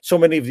as so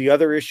many of the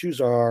other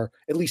issues are,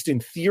 at least in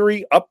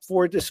theory, up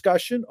for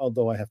discussion.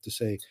 Although I have to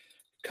say,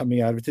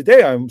 coming out of it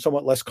today, I'm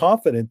somewhat less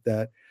confident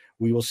that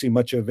we will see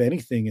much of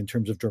anything in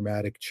terms of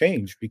dramatic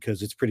change,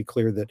 because it's pretty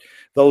clear that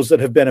those that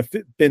have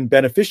been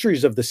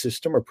beneficiaries of the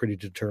system are pretty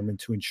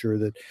determined to ensure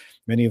that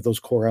many of those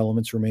core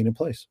elements remain in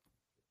place.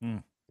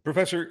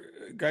 Professor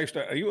Geist,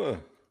 are you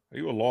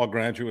a law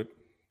graduate?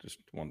 Just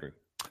wondering.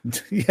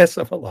 Yes,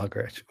 I'm a law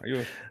graduate. Are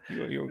you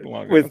a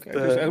law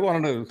graduate? I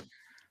wanted to.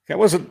 I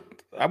wasn't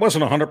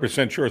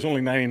 100% sure. It's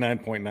only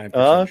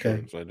 99.9%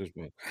 sure. So I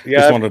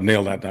just wanted to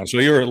nail that down. So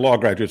you're a law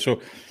graduate.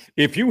 So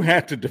if you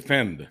had to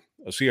defend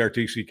a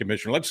CRTC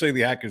commissioner, let's say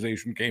the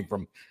accusation came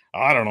from,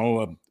 I don't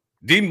know,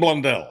 Dean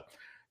Blundell,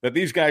 that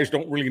these guys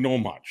don't really know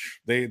much.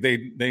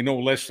 They know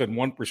less than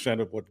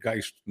 1% of what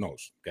Geist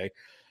knows, okay?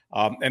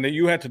 And that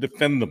you had to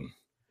defend them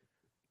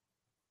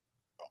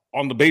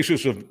on the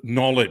basis of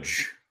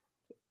knowledge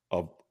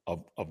of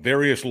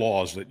various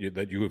laws that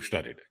you have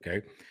studied, okay?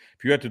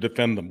 If you had to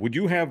defend them, would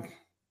you have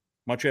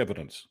much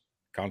evidence,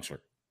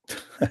 Counselor?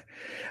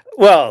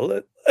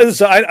 Well,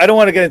 so I don't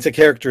want to get into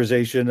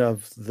characterization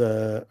of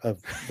the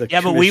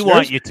yeah, but we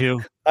want you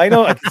to. I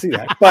know, I can see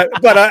that, but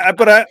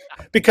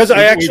because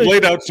we've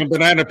laid out some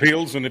banana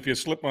peels, and if you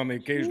slip on the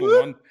occasional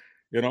one,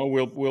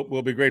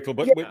 we'll be grateful.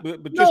 But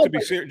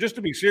just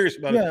to be serious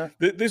about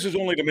it, this is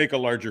only to make a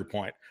larger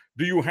point.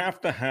 Do you have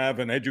to have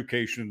an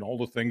education and all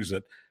the things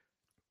that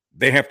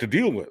they have to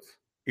deal with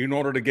in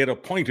order to get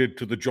appointed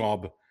to the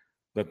job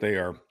that they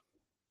are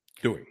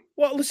doing?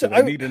 Well, listen,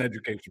 I need an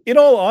education. In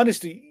all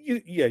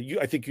honesty,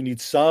 I think you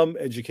need some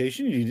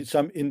education. You need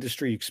some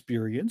industry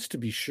experience, to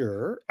be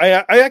sure.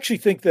 I actually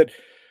think that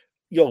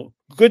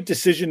good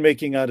decision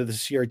making out of the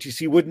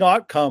CRTC would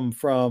not come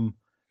from,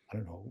 I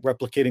don't know,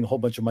 replicating a whole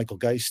bunch of Michael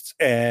Geists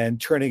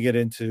and turning it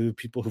into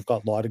people who've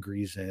got law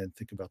degrees and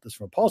think about this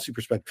from a policy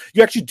perspective.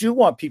 You actually do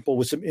want people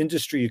with some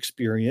industry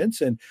experience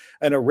and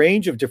a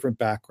range of different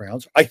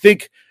backgrounds. I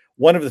think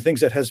one of the things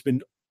that has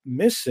been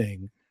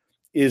missing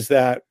is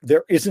that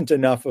there isn't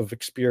enough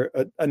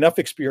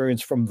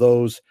experience from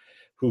those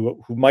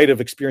who might have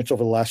experienced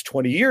over the last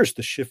 20 years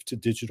the shift to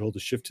digital, the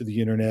shift to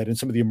the internet, and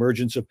some of the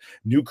emergence of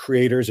new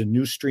creators and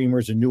new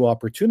streamers and new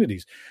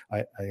opportunities.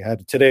 I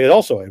had today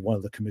also, I had one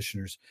of the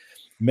commissioners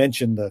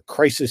mention the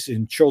crisis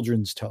in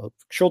children's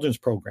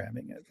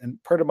programming.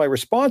 And part of my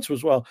response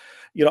was, well,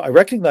 I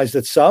recognize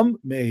that some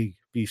may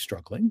be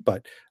struggling,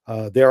 but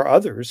there are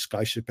others,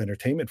 Skyship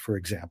Entertainment, for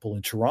example,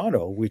 in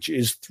Toronto, which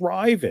is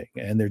thriving,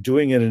 and they're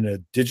doing it in a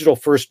digital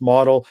first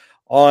model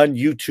on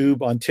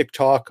YouTube, on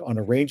TikTok, on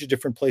a range of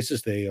different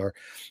places. They are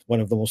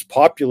one of the most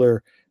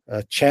popular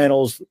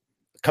channels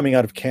coming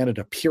out of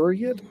Canada,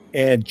 period,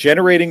 and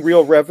generating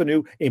real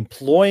revenue,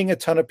 employing a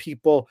ton of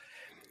people.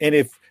 And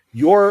if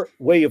your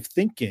way of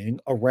thinking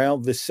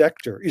around this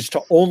sector is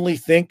to only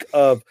think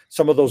of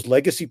some of those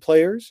legacy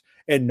players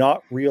and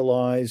not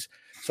realize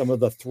some of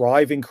the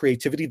thriving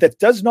creativity that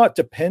does not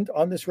depend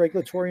on this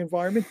regulatory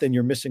environment, then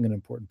you're missing an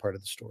important part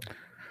of the story.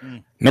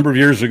 A number of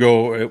years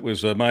ago, it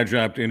was my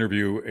job to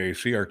interview a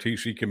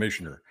CRTC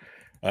commissioner.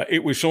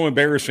 It was so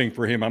embarrassing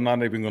for him, I'm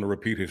not even going to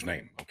repeat his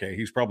name, okay?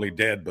 He's probably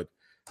dead, but,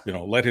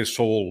 let his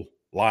soul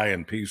lie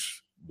in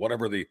peace,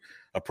 whatever the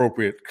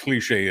appropriate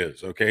cliche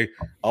is, okay?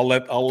 I'll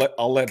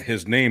let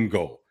his name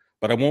go,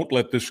 but I won't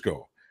let this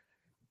go.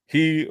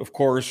 He, of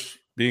course,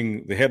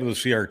 being the head of the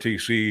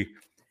CRTC,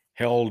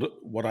 held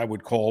what I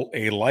would call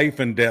a life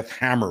and death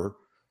hammer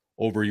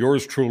over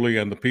yours truly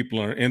and the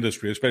people in our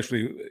industry,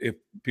 especially if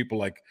people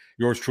like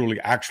yours truly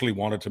actually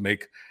wanted to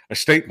make a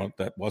statement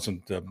that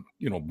wasn't,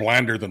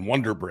 blander than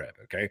Wonder Bread,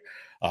 okay?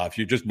 If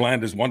you just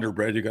bland as Wonder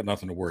Bread, you got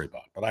nothing to worry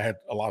about. But I had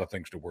a lot of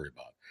things to worry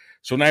about.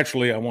 So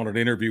naturally, I wanted to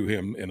interview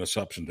him in a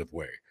substantive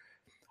way.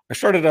 I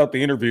started out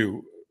the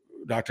interview,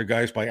 Dr.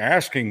 Geist, by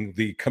asking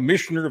the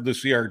commissioner of the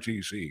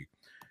CRTC,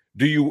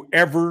 do you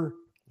ever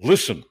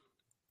listen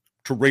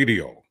to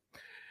radio?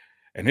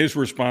 And his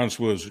response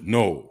was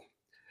no.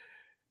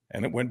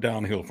 And it went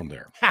downhill from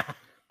there.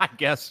 I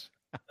guess.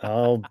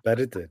 I'll bet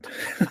it did.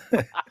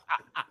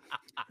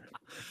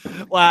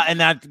 Well, and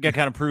that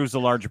kind of proves the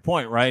larger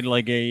point, right?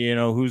 Like,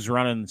 who's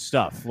running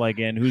stuff,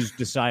 and who's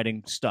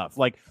deciding stuff,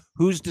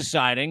 who's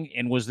deciding,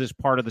 and was this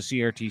part of the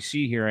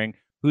CRTC hearing,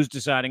 who's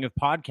deciding if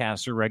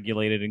podcasts are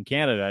regulated in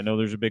Canada? I know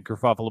there's a big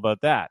kerfuffle about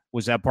that.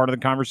 Was that part of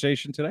the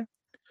conversation today?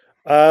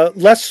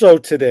 Less so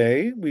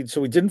today. We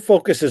didn't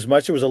focus as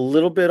much. It was a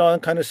little bit on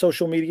kind of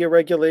social media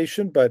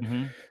regulation, but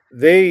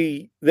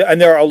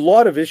and there are a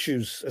lot of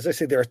issues. As I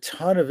say, there are a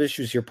ton of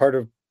issues here,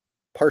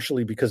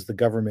 partially because the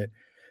government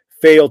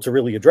failed to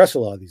really address a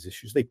lot of these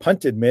issues. They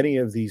punted many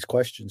of these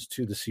questions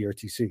to the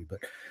CRTC,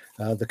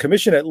 but the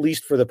commission, at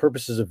least for the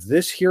purposes of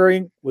this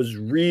hearing, was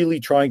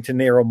really trying to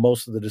narrow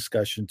most of the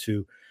discussion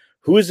to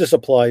who does this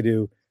apply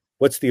to,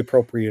 what's the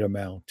appropriate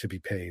amount to be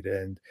paid.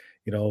 And,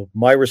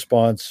 my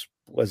response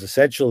was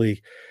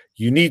essentially,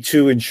 you need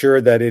to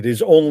ensure that it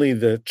is only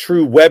the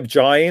true web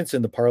giants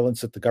in the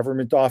parlance that the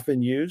government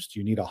often used.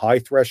 You need a high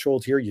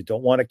threshold here. You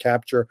don't want to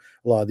capture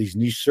a lot of these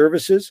niche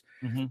services.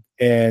 Mm-hmm.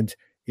 And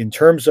in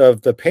terms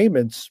of the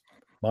payments,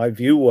 my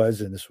view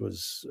was, and this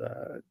was,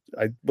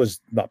 I was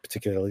not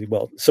particularly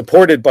well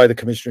supported by the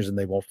commissioners, and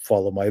they won't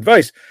follow my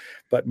advice,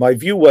 but my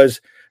view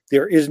was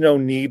there is no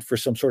need for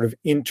some sort of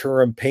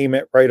interim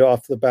payment right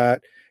off the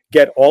bat.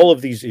 Get all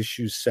of these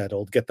issues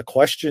settled, get the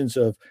questions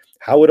of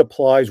how it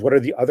applies, what are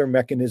the other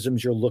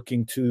mechanisms you're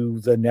looking to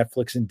the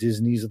Netflix and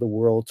Disneys of the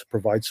world to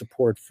provide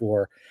support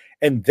for,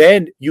 and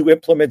then you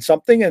implement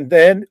something, and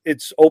then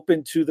it's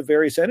open to the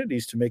various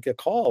entities to make a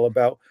call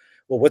about,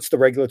 well, what's the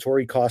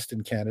regulatory cost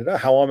in Canada?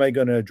 How am I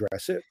going to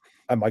address it?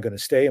 am I going to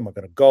stay? Am I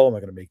going to go? Am I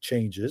going to make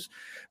changes?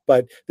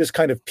 But this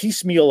kind of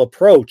piecemeal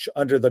approach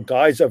under the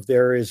guise of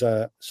there is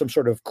some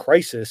sort of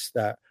crisis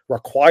that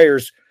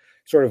requires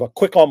sort of a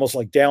quick, almost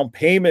like down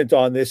payment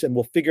on this, and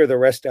we'll figure the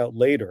rest out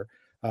later,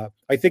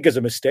 I think is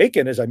a mistake.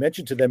 And as I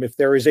mentioned to them, if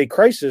there is a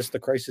crisis, the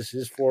crisis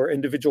is for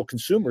individual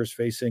consumers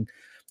facing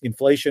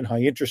inflation,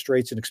 high interest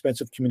rates, and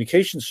expensive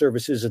communication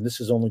services, and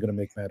this is only going to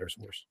make matters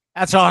worse.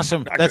 That's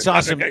awesome. That's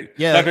awesome.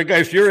 Dr.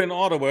 Geist, you're in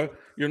Ottawa,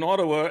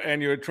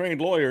 and you're a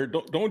trained lawyer.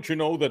 Don't you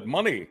know that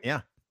money?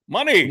 Yeah.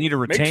 Money. We need a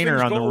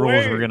retainer on the rules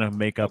away. we're going to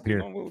make up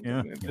here.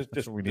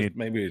 Just what we need.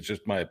 Maybe it's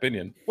just my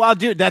opinion. Well,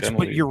 dude,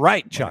 but you're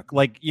right, Chuck.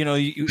 Like,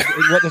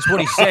 that's what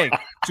he's saying.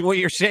 So what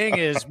you're saying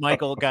is,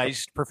 Michael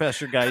Geist,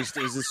 Professor Geist,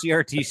 is the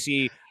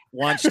CRTC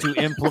wants to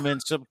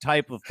implement some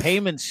type of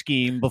payment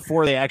scheme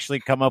before they actually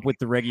come up with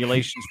the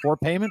regulations for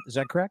payment. Is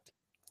that correct?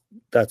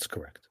 That's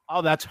correct.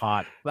 Oh, that's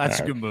hot. That's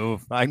a good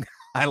move.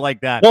 I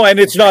like that. No, and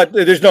it's not,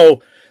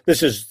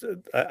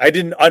 I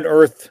didn't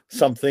unearth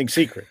something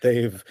secret.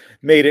 They've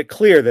made it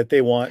clear that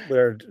they want what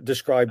are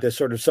described as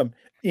sort of some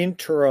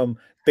interim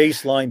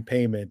baseline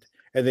payment,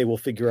 and they will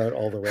figure out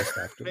all the rest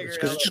afterwards,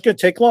 because it's just going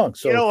to take long.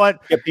 So you know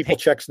what? Get people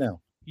checks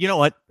now. You know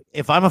what?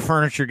 If I'm a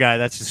furniture guy,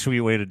 that's the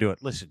sweet way to do it.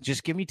 Listen,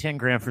 just give me 10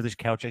 grand for this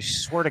couch. I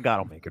swear to God,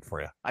 I'll make it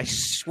for you. I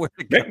swear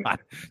to God.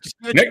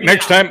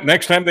 Next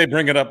time they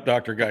bring it up,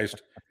 Dr.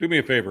 Geist, do me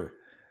a favor.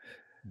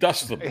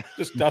 Dust them.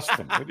 Just dust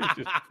them.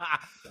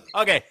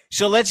 Okay,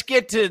 so let's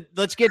get to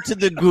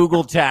the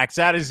Google tax.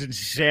 That is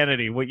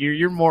insanity. What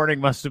your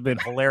morning must have been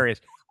hilarious.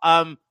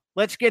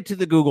 Let's get to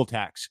the Google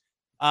tax.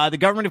 The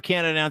government of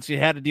Canada announced it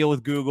had to deal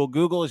with Google.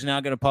 Google is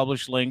now going to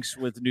publish links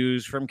with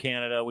news from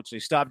Canada, which they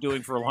stopped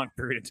doing for a long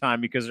period of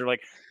time because they're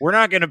like, we're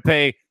not going to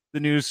pay the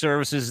news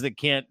services that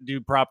can't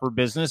do proper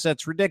business.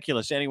 That's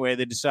ridiculous. Anyway,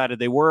 they decided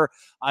they were.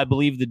 I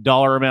believe the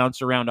dollar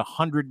amount's around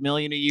 $100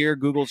 million a year.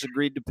 Google's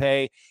agreed to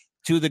pay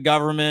to the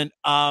government.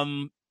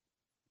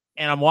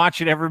 And I'm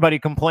watching everybody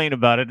complain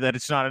about it, that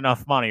it's not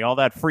enough money. All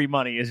that free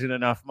money isn't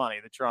enough money.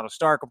 The Toronto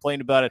Star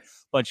complained about it. A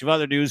bunch of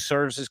other news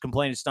services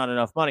complained it's not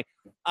enough money.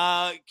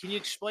 Can you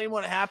explain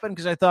what happened?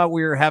 Because I thought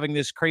we were having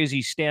this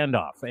crazy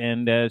standoff,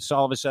 and it's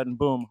all of a sudden,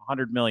 boom,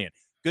 $100 million.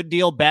 Good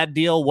deal, bad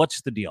deal?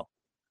 What's the deal?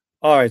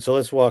 All right, so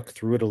let's walk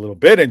through it a little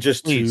bit, and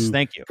just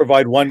thank you.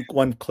 Provide one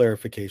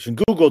clarification.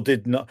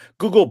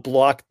 Google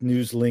blocked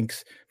news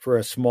links for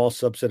a small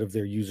subset of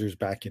their users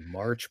back in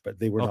March, but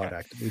they were not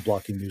actively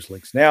blocking news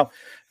links now.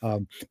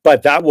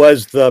 But that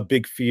was the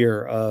big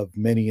fear of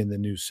many in the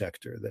news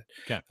sector,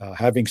 that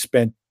having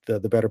spent the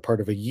better part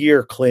of a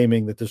year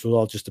claiming that this was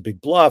all just a big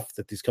bluff,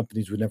 that these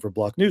companies would never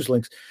block news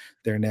links,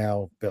 they're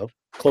now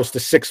close to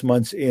 6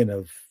 months in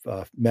of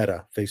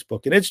Meta,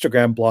 Facebook, and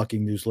Instagram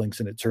blocking news links,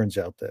 and it turns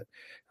out that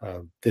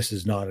this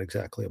is not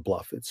exactly a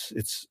bluff.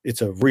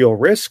 It's a real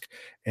risk,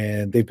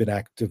 and they've been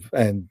active,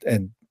 and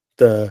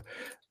that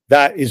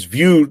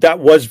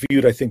was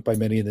viewed, I think, by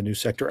many in the news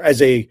sector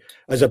as a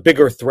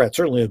bigger threat.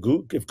 Certainly,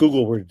 if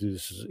Google were to do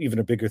this, is even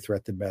a bigger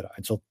threat than Meta,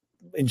 and so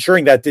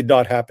ensuring that did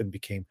not happen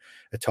became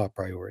a top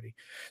priority.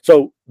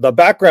 So the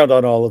background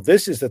on all of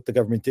this is that the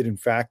government did in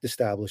fact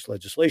establish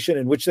legislation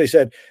in which they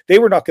said they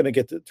were not going to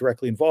get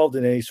directly involved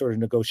in any sort of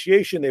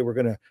negotiation.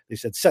 They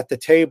said, set the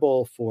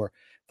table for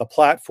the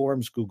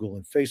platforms, Google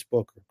and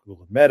Facebook, or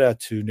Google and Meta,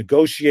 to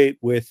negotiate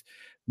with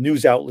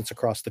news outlets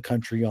across the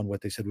country on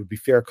what they said would be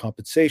fair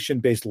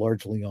compensation based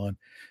largely on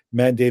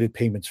mandated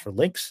payments for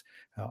links.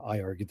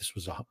 I argued this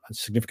was a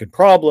significant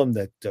problem,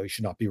 that you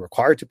should not be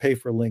required to pay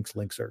for links.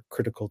 Links are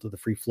critical to the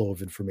free flow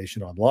of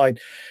information online.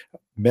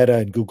 Meta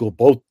and Google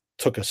both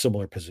took a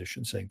similar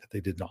position, saying that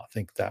they did not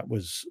think that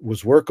was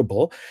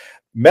workable.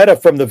 Meta,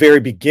 from the very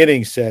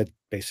beginning, said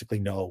basically,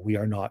 no, we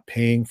are not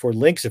paying for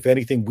links. If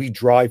anything, we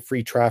drive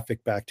free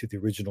traffic back to the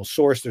original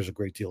source. There's a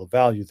great deal of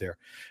value there.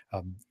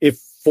 If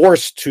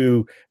forced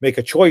to make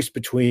a choice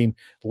between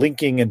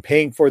linking and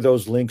paying for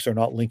those links or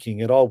not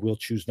linking at all, we'll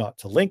choose not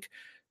to link.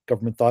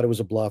 Government thought it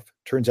was a bluff.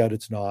 Turns out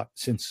it's not.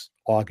 Since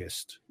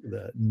August,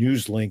 the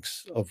news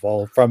links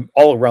from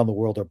all around the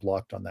world are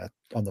blocked on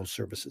those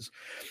services.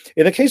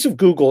 In the case of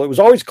Google, it was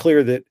always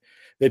clear that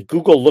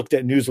Google looked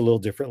at news a little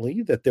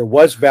differently, that there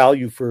was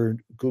value for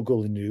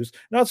Google in news,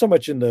 not so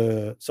much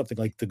in something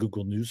like the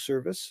Google News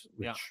Service,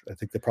 which I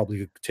think they probably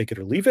could take it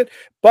or leave it,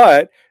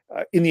 but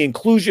in the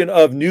inclusion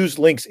of news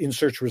links in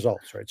search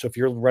results, right? So if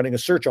you're running a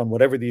search on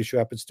whatever the issue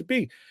happens to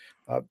be,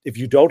 if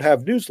you don't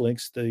have news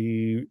links,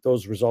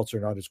 those results are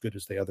not as good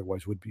as they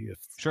otherwise would be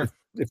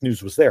if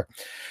news was there.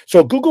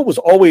 So Google was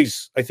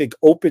always, I think,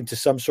 open to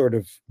some sort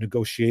of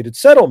negotiated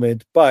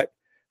settlement, but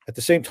at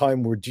the same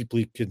time, we're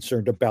deeply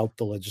concerned about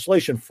the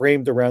legislation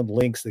framed around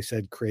links. They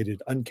said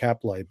created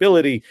uncapped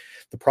liability.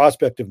 The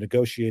prospect of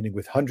negotiating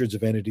with hundreds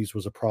of entities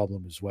was a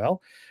problem as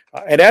well.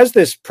 And as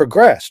this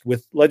progressed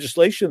with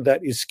legislation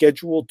that is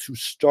scheduled to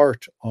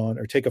start on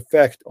or take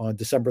effect on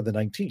December the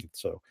 19th,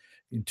 so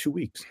in 2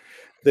 weeks,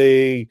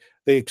 they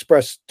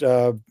expressed,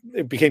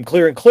 it became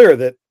clear and clear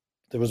that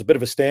there was a bit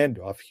of a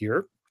standoff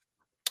here.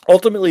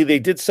 Ultimately, they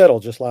did settle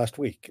just last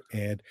week,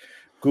 and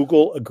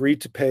Google agreed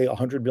to pay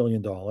 $100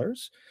 million.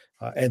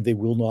 and they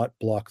will not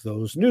block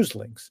those news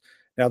links.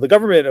 Now, the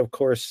government, of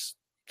course,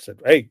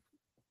 said, hey,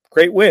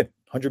 great win,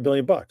 $100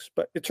 million.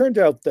 But it turned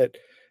out that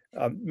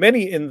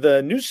many in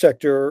the news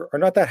sector are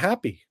not that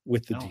happy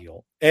with the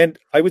deal. And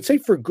I would say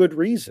for good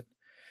reason,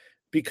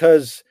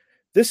 because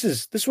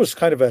this was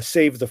kind of a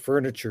save the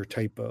furniture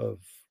type of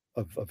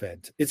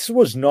event. It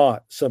was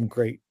not some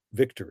great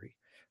victory.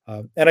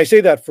 And I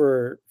say that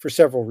for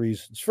several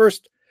reasons.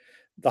 First,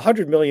 the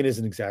 100 million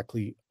isn't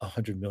exactly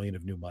 100 million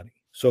of new money.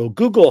 So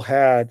Google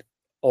had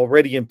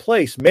already in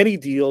place many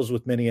deals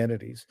with many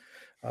entities.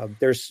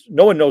 There's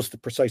no one knows the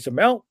precise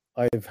amount.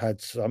 I've had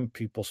some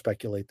people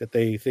speculate that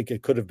they think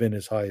it could have been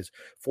as high as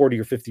 $40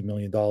 or $50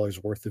 million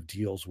worth of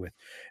deals with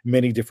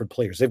many different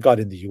players. They've got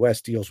in the US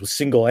deals with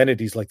single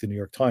entities like the New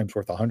York Times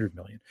worth 100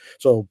 million.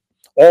 So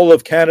all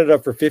of Canada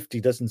for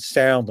 50 doesn't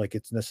sound like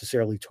it's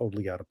necessarily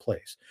totally out of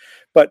place.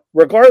 But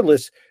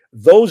regardless,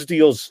 those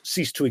deals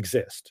cease to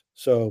exist.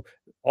 So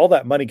all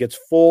that money gets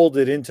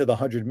folded into the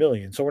 100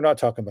 million. So we're not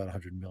talking about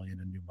 100 million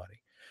in new money.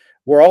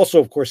 We're also,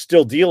 of course,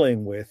 still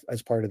dealing with,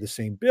 as part of the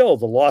same bill,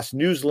 the lost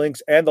news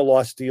links and the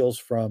lost deals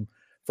from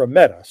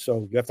Meta.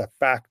 So you have to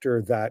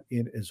factor that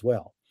in as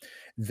well.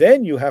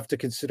 Then you have to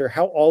consider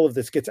how all of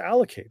this gets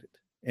allocated.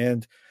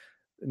 And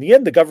in the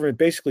end, the government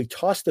basically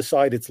tossed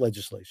aside its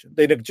legislation.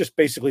 They just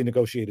basically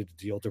negotiated a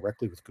deal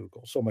directly with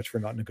Google. So much for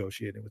not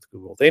negotiating with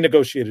Google. They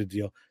negotiated a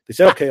deal. They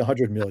said, okay,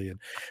 100 million.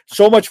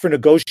 So much for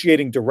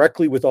negotiating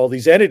directly with all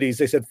these entities.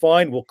 They said,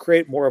 fine, we'll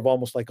create more of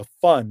almost like a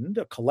fund,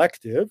 a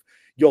collective.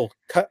 You'll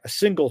cut a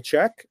single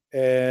check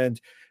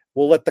and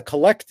we'll let the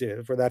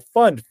collective or that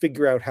fund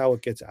figure out how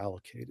it gets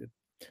allocated.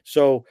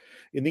 So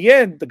in the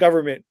end, the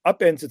government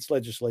upends its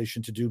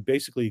legislation to do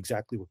basically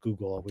exactly what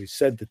Google always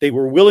said that they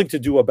were willing to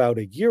do about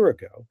a year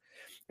ago.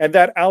 And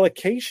that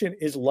allocation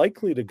is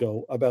likely to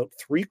go about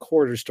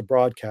 3/4 to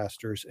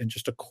broadcasters and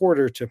just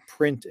 1/4 to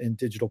print and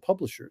digital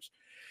publishers.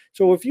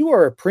 So if you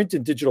are a print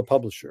and digital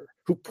publisher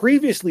who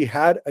previously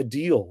had a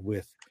deal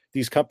with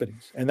these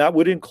companies, and that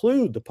would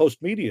include the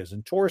Postmedias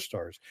and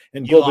Torstars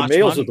and Globe and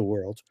Mails of the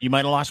world, you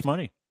might have lost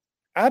money.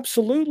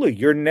 Absolutely.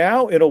 You're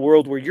now in a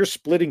world where you're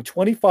splitting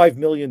 $25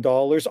 million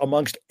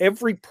amongst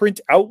every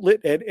print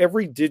outlet and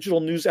every digital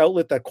news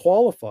outlet that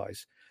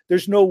qualifies.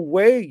 There's no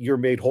way you're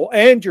made whole,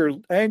 and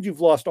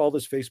you've lost all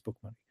this Facebook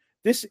money.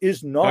 This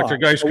is not. Dr.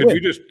 Geist,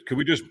 could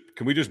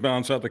we just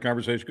balance out the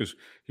conversation, because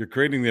you're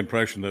creating the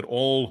impression that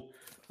all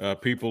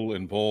people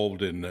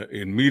involved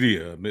in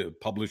media,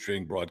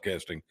 publishing,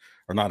 broadcasting,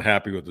 are not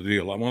happy with the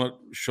deal. I want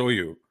to show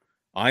you.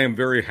 I am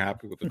very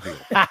happy with the deal.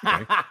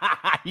 Okay?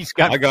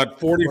 I got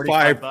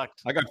 $45.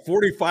 I got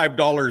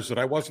 $45 that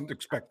I wasn't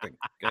expecting.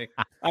 Okay,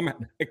 I'm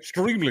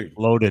extremely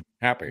loaded,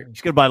 happy.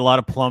 He's gonna buy a lot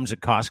of plums at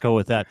Costco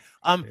with that.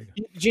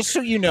 Just so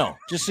you know,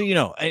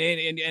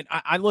 and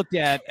I looked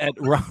at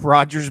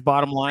Rogers'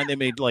 bottom line. They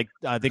made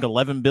I think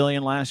 11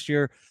 billion last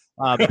year.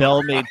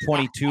 Bell made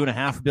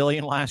 22.5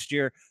 billion last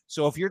year.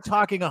 So if you're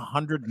talking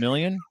 100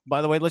 million,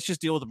 by the way, let's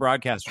just deal with the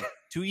broadcaster.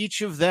 To each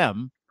of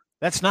them,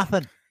 that's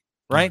nothing.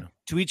 Right?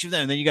 To each of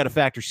them. And then you got to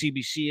factor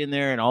CBC in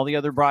there and all the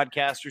other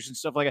broadcasters and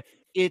stuff like that.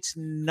 It's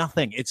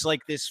nothing. It's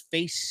like this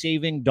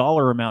face-saving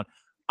dollar amount.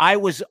 I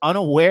was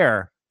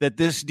unaware that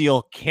this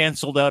deal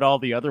canceled out all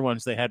the other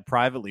ones they had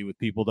privately with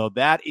people, though.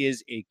 That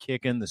is a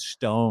kick in the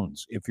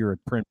stones if you're a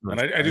print person.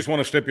 And I just want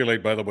to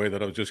stipulate, by the way,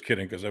 that I was just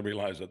kidding, because I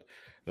realize that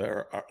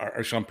there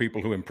are some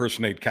people who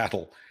impersonate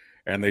cattle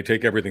and they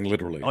take everything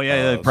literally. Oh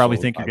yeah, they probably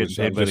think you're getting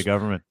paid by the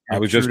government. I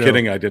was just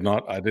kidding. I did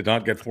not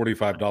get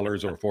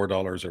 $45 or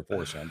 $4 or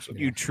 4 cents.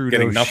 You Trudeau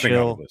getting nothing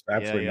shill. out of this.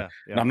 Absolutely. Yeah.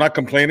 And I'm not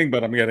complaining,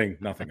 but I'm getting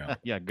nothing out of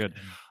it. Yeah, good.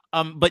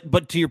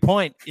 But to your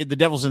point, the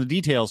devil's in the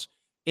details,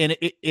 and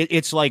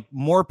it's like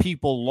more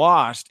people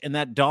lost, and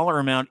that dollar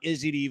amount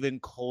isn't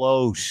even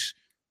close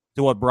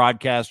to what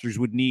broadcasters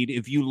would need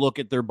if you look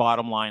at their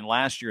bottom line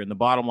last year. And the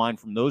bottom line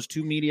from those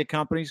two media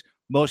companies,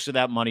 most of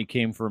that money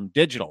came from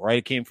digital, right?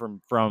 It came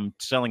from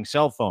selling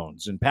cell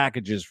phones and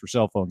packages for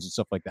cell phones and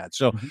stuff like that.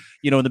 So,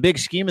 in the big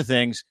scheme of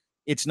things,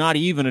 it's not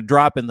even a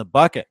drop in the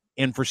bucket.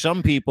 And for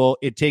some people,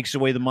 it takes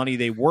away the money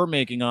they were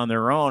making on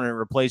their own and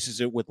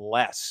replaces it with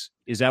less.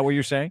 Is that what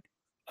you're saying?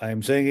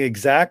 I'm saying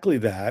exactly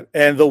that.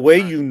 And the way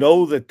you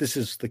know that this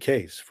is the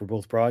case for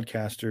both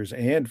broadcasters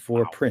and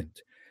for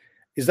print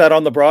is that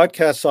on the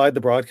broadcast side,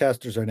 the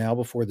broadcasters are now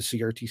before the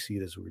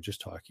CRTC, as we were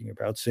just talking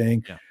about,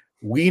 saying,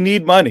 we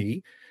need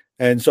money.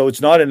 And so it's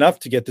not enough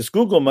to get this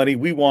Google money.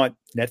 We want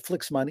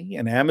Netflix money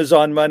and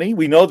Amazon money.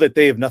 We know that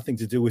they have nothing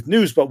to do with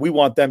news, but we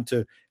want them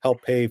to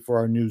help pay for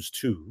our news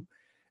too.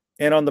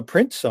 And on the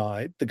print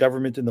side, the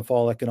government in the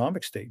fall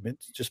economic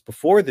statement, just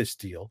before this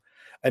deal,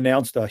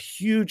 announced a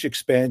huge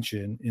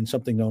expansion in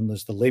something known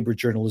as the labor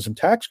journalism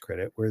tax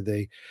credit, where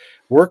they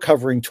were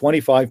covering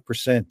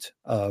 25%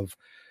 of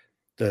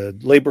the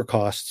labor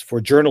costs for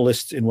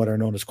journalists in what are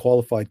known as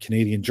qualified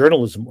Canadian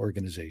journalism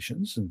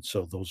organizations. And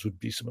so those would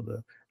be some of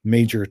the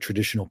major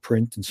traditional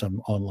print and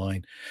some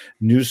online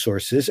news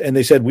sources. And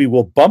they said, we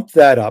will bump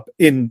that up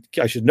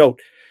I should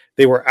note,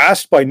 they were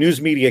asked by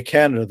News Media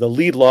Canada, the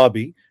lead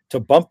lobby, to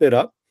bump it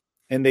up.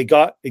 And they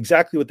got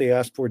exactly what they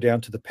asked for down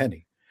to the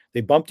penny.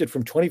 They bumped it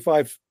from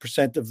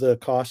 25% of the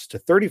costs to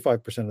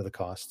 35% of the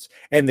costs,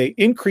 and they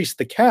increased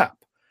the cap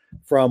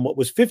from what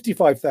was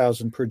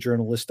 55,000 per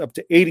journalist up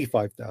to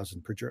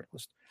 85,000 per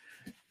journalist.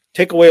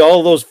 Take away all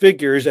of those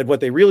figures, and what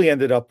they really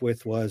ended up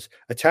with was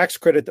a tax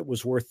credit that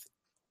was worth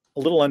a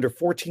little under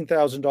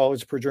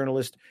 $14,000 per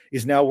journalist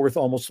is now worth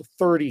almost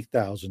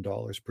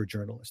 $30,000 per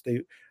journalist.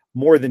 They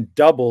more than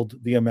doubled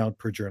the amount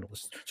per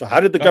journalist. So how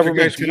did the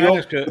government deal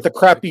with a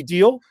crappy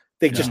deal?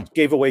 They just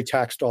gave away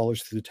tax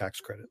dollars through the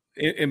tax credit.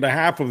 In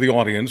behalf of the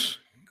audience,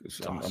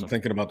 I'm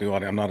thinking about the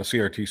audience. I'm not a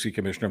CRTC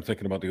commissioner. I'm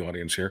thinking about the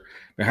audience here.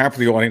 On behalf of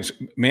the audience,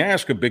 may I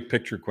ask a big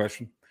picture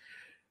question?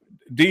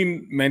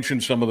 Dean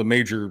mentioned some of the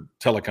major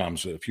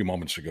telecoms a few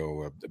moments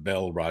ago,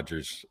 Bell,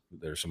 Rogers,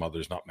 there's some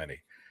others, not many.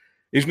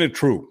 Isn't it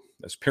true,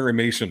 as Perry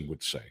Mason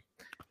would say,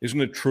 isn't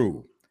it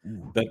true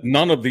that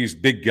none of these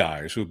big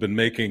guys who've been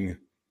making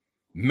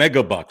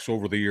megabucks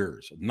over the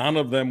years, none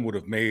of them would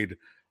have made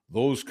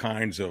those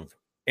kinds of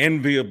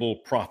enviable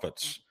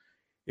profits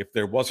if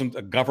there wasn't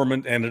a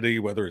government entity,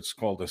 whether it's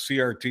called a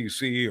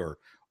CRTC or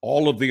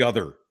all of the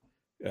other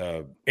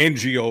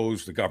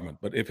NGOs, the government.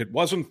 But if it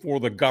wasn't for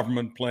the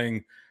government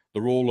playing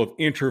the role of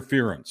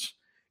interference,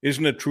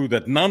 isn't it true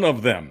that none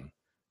of them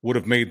would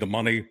have made the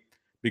money?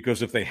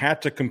 Because if they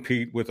had to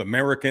compete with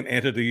American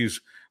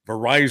entities,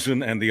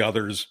 Verizon and the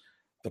others,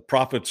 the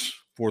profits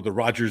for the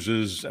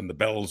Rogerses and the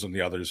Bells and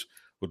the others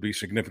would be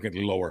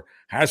significantly lower.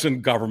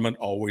 Hasn't government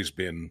always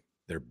been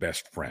their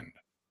best friend?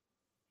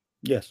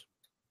 Yes.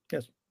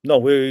 No,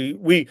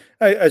 we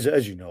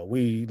as you know,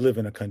 we live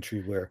in a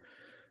country where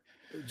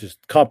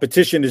just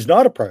competition is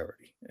not a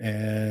priority,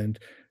 and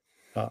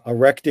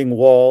erecting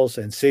walls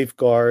and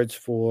safeguards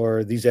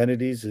for these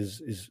entities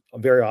is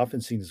very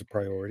often seen as a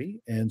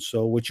priority. And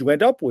so what you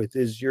end up with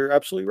is, you're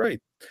absolutely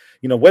right.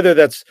 Whether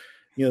that's,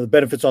 the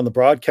benefits on the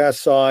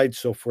broadcast side.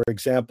 So for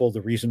example,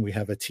 the reason we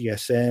have a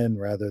TSN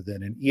rather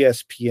than an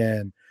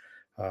ESPN,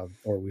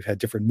 or we've had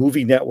different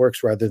movie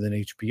networks rather than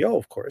HBO,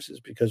 of course, is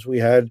because we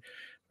had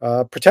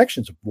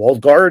protections,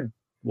 walled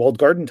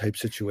garden type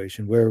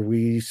situation, where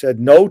we said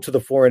no to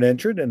the foreign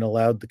entrant and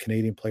allowed the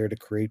Canadian player to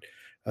create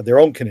their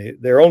own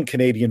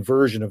Canadian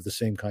version of the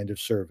same kind of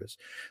service.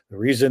 The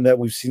reason that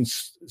we've seen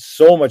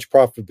so much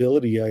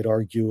profitability, I'd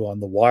argue, on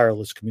the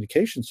wireless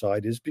communication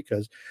side is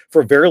because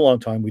for a very long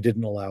time we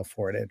didn't allow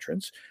foreign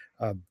entrants.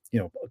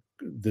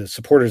 The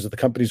supporters of the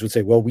companies would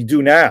say, well, we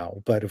do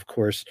now, but of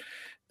course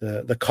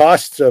the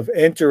costs of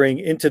entering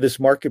into this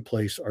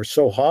marketplace are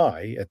so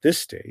high at this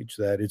stage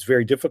that it's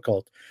very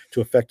difficult to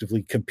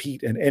effectively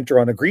compete and enter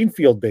on a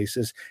greenfield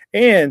basis.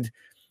 And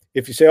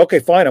if you say, okay,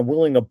 fine, I'm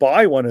willing to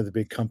buy one of the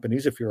big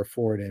companies, if you're a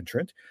foreign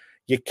entrant,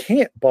 you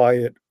can't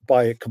buy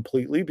it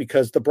completely,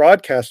 because the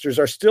broadcasters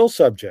are still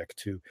subject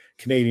to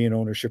Canadian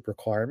ownership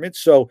requirements.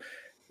 So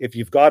if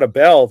you've got a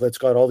Bell that's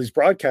got all these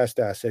broadcast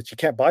assets, you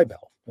can't buy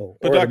Bell.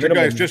 But Dr.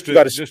 Geist, you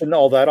got to spin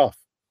all that off.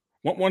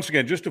 Once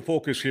again, just to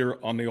focus here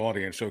on the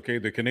audience, okay,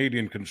 the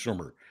Canadian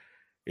consumer,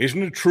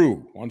 isn't it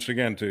true, once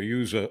again, to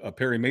use a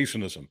Perry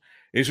Masonism,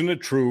 isn't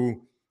it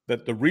true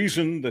that the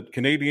reason that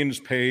Canadians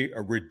pay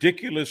a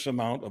ridiculous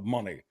amount of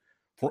money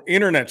for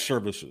internet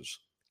services,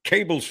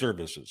 cable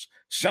services,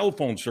 cell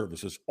phone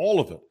services, all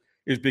of it,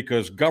 is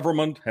because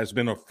government has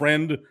been a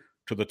friend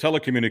to the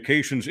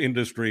telecommunications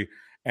industry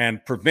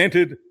and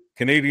prevented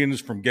Canadians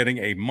from getting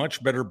a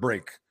much better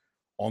break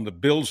on the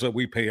bills that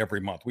we pay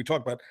every month. We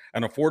talk about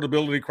an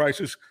affordability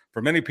crisis.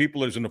 For many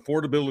people, there's an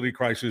affordability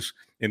crisis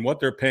in what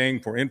they're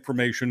paying for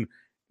information,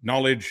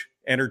 knowledge,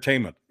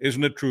 entertainment.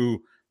 Isn't it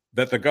true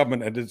that the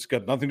government, and it's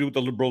got nothing to do with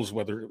the Liberals,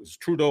 whether it was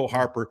Trudeau,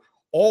 Harper,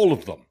 all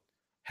of them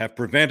have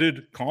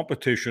prevented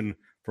competition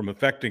from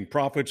affecting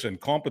profits and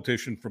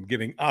competition from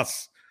giving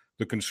us,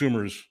 the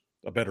consumers,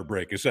 a better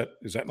break? Is that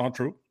not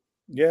true?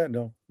 Yeah,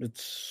 no,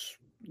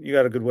 you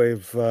got a good way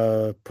of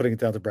putting it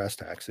down to brass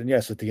tacks. And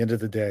yes, at the end of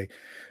the day,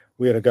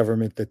 we had a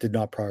government that did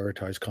not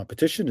prioritize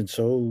competition. And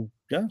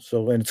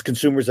and it's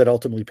consumers that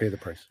ultimately pay the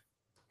price.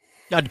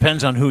 It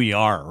depends on who you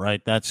are,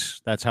 right?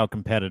 That's how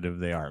competitive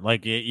they are.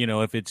 Like,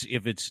 if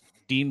it's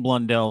Dean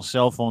Blundell's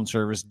cell phone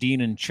service, Dean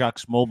and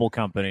Chuck's mobile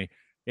company,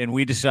 and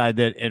we decide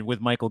that, and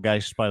with Michael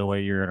Geist, by the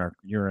way, you're in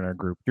our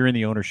group, you're in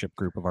the ownership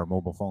group of our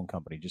mobile phone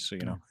company, just so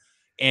you know.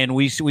 And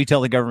we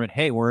tell the government,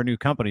 hey, we're a new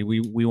company,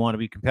 we want to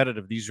be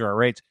competitive, these are our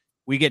rates.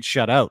 We get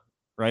shut out,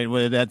 right?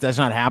 Well, that's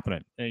not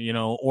happening,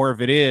 or if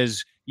it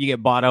is, you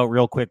get bought out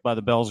real quick by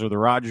the Bells or the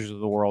Rogers of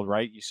the world,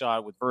 right? You saw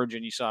it with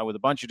Virgin, you saw it with a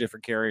bunch of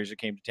different carriers that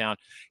came to town.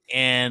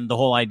 And the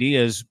whole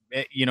idea is,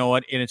 and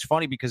it's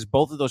funny because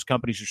both of those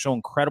companies are so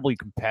incredibly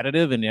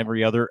competitive in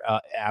every other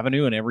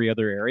avenue and every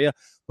other area.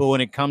 But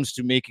when it comes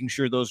to making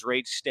sure those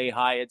rates stay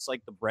high, it's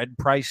like the bread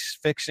price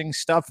fixing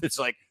stuff. It's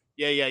like,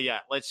 yeah.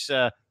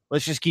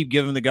 Let's just keep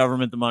giving the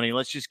government the money.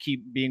 Let's just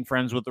keep being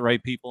friends with the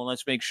right people. And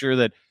let's make sure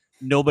that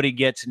nobody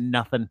gets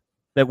nothing,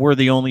 that we're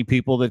the only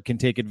people that can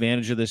take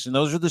advantage of this. And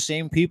those are the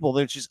same people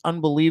that's just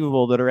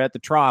unbelievable that are at the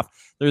trough.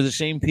 They're the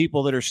same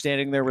people that are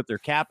standing there with their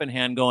cap in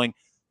hand going,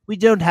 we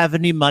don't have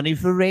any money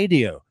for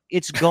radio.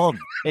 it's gone.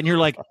 And you're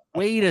like,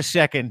 wait a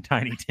second,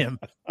 Tiny Tim,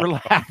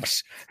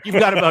 relax. You've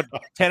got about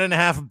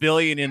 $10.5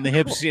 billion in the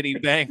Hip City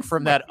Bank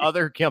from that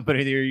other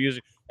company that you're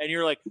using. And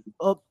you're like,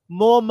 oh,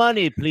 more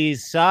money,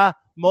 please, sir,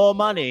 more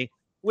money.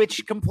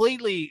 Which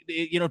completely,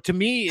 to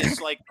me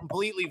is like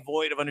completely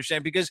void of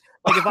understanding, because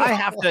like if I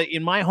have to,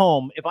 in my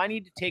home, if I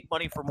need to take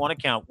money from one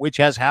account, which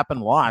has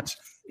happened lots,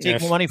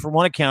 take money from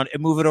one account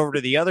and move it over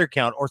to the other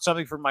account, or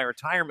something from my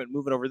retirement,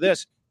 move it over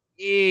this,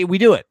 we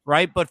do it,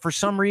 right? But for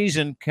some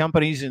reason,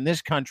 companies in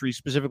this country,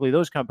 specifically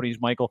those companies,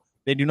 Michael,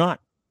 they do not.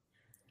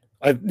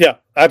 Yeah,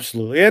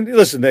 absolutely. And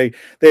listen, they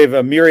have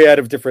a myriad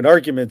of different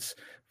arguments.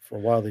 For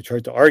a while, they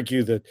tried to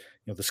argue that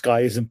the sky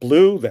isn't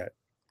blue, that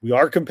we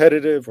are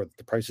competitive, or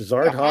the prices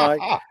aren't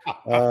high.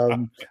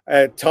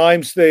 At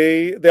times,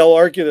 they'll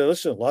argue that,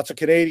 listen, lots of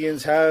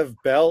Canadians have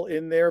Bell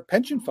in their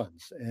pension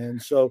funds,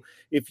 and so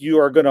if you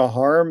are going to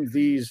harm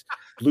these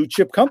blue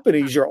chip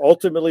companies, you're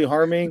ultimately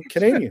harming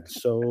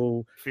Canadians.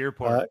 So fear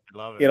porn, I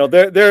love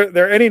it.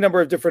 There are any number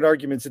of different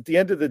arguments. At the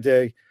end of the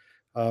day,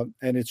 and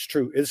it's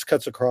true, this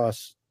cuts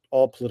across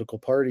all political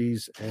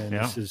parties, and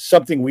this is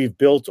something we've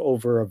built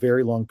over a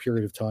very long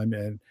period of time,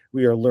 and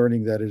we are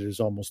learning that it is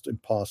almost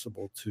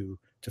impossible to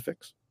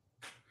fix.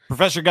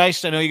 Professor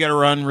Geist, I know you got to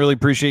run. Really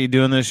appreciate you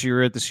doing this. You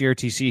were at the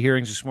CRTC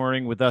hearings this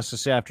morning with us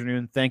this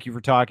afternoon. Thank you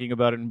for talking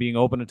about it and being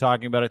open to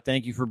talking about it.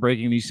 Thank you for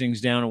breaking these things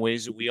down in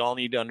ways that we all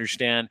need to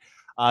understand.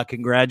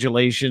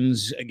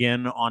 Congratulations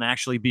again on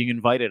actually being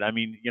invited. I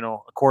mean,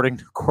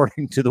 according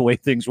to the way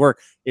things work,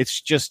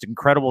 it's just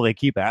incredible. They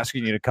keep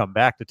asking you to come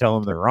back to tell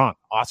them they're wrong.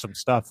 Awesome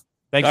stuff.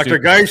 Thanks, Dr.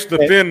 Geist, the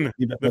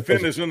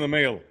fin is in the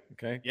mail.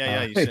 Okay.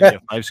 Yeah. You said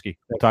Lifesky.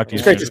 We'll talk to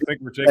you soon. I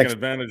think we're taking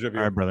advantage of you.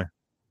 All right, brother.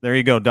 There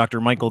you go,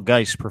 Dr. Michael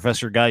Geist,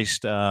 Professor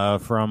Geist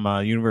from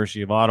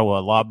University of Ottawa.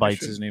 Law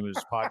Bites, his name is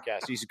his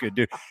podcast. He's a good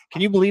dude.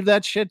 Can you believe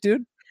that shit,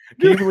 dude?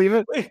 Can you believe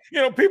it?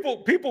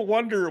 People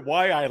wonder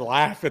why I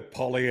laugh at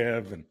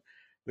Poilievre and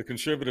the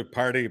Conservative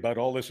Party about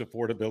all this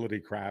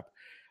affordability crap.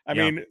 I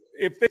mean,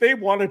 if they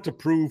wanted to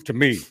prove to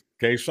me,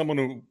 okay,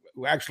 someone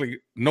who actually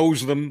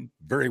knows them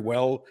very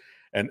well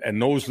and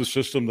knows the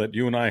system that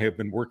you and I have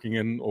been working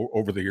in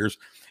over the years,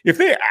 if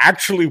they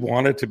actually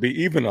wanted to be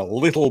even a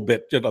little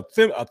bit, just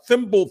a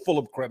thimble full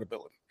of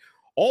credibility,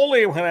 all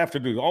Poilievre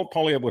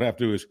would have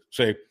to do is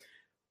say,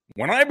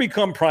 when I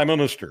become prime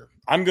minister,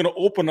 I'm going to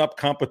open up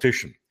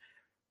competition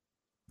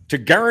to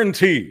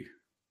guarantee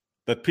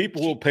that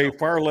people will pay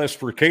far less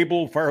for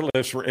cable, far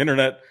less for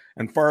internet,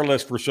 and far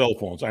less for cell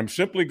phones. I'm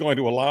simply going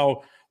to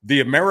allow the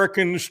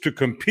Americans to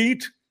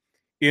compete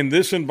in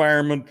this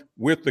environment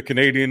with the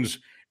Canadians,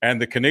 and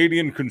the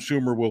Canadian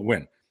consumer will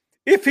win.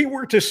 If he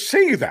were to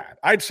say that,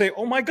 I'd say,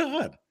 oh my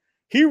God,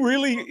 he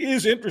really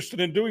is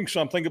interested in doing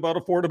something about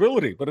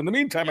affordability. But in the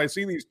meantime, I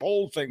see these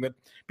polls saying that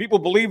people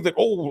believe that,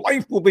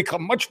 life will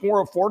become much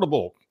more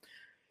affordable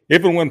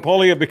if and when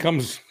Poilievre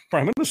becomes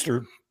prime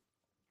minister.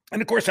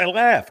 And of course, I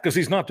laugh because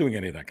he's not doing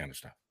any of that kind of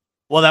stuff.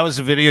 Well, that was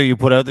the video you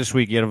put out this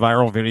week. You had a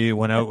viral video that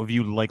went out of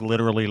you like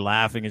literally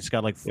laughing. It's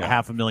got like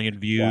 500,000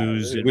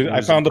 views. Yeah.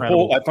 I found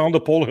the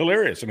poll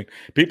hilarious. I mean,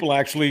 people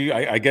actually,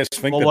 I guess,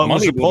 think that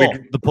money.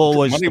 The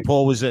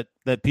poll was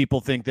that people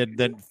think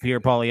that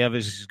Pierre Poilievre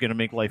is going to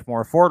make life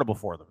more affordable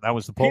for them. That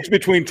was the poll. He's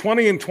between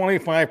 20 and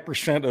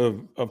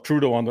 25% of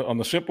Trudeau on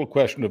the simple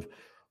question of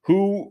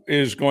who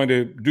is going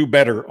to do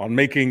better on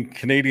making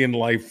Canadian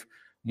life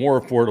more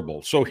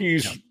affordable. So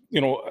he's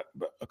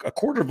a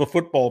quarter of a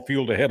football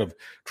field ahead of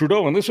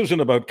Trudeau. And this isn't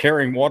about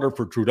carrying water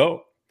for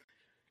Trudeau.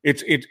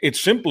 It's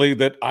simply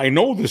that I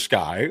know this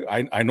guy.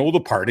 I know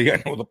the party.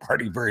 I know the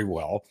party very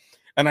well.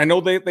 And I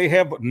know they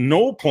have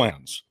no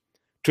plans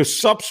to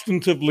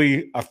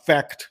substantively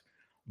affect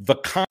the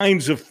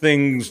kinds of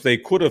things they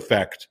could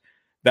affect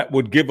that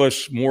would give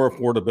us more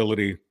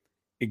affordability.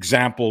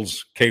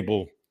 Examples,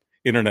 cable,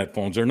 internet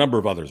phones. There are a number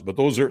of others, but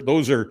those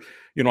are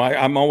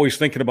I'm always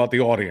thinking about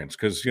the audience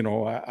because,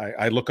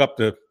 I look up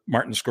to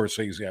Martin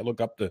Scorsese. I look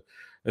up to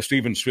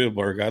Steven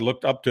Spielberg. I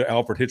looked up to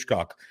Alfred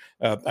Hitchcock.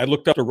 I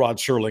looked up to Rod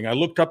Serling. I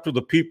looked up to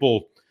the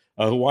people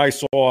who I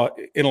saw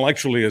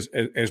intellectually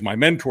as my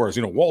mentors,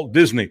 Walt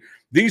Disney.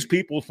 These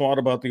people thought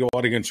about the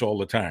audience all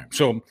the time.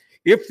 So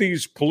if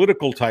these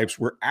political types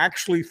were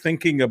actually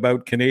thinking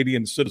about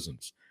Canadian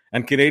citizens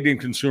and Canadian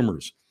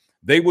consumers,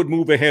 they would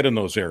move ahead in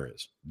those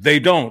areas. They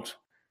don't.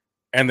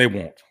 And they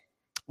won't.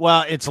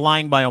 Well, it's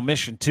lying by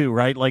omission too,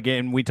 right? Like,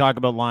 and we talk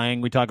about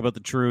lying. We talk about the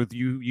truth.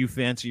 You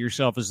fancy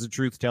yourself as the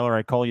truth teller.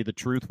 I call you the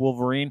truth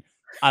Wolverine.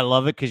 I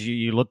love it because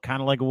you look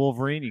kind of like a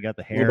Wolverine. You got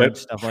the hair and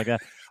stuff like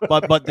that.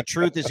 But the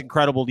truth is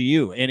incredible to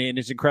you, and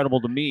it's incredible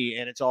to me,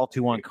 and it's all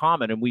too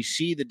uncommon. And we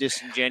see the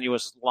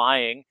disingenuous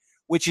lying,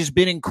 which has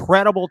been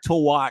incredible to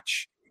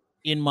watch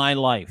in my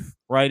life,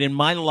 right? In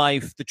my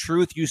life, the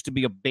truth used to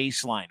be a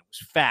baseline. It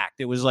was fact.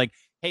 It was like,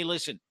 hey,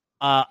 listen,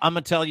 I'm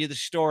going to tell you the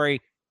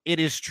story. It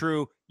is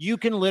true. You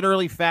can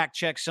literally fact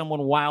check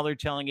someone while they're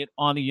telling it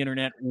on the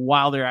internet,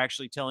 while they're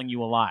actually telling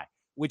you a lie,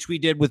 which we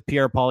did with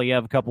Pierre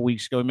Poilievre a couple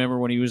weeks ago. Remember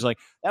when he was like,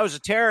 that was a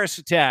terrorist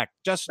attack,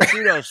 Justin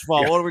Trudeau's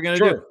fault. What are we going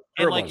to do?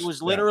 And like it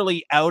was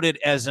literally outed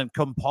as a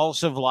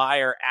compulsive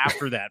liar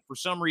after that. For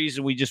some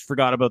reason, we just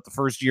forgot about the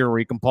first year where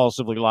he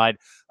compulsively lied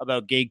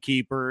about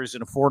gatekeepers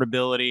and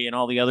affordability and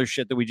all the other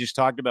shit that we just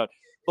talked about.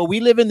 But we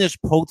live in this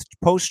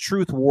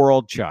post-truth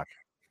world, Chuck,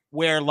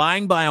 where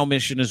lying by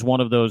omission is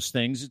one of those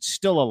things. It's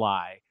still a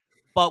lie.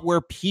 But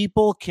where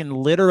people can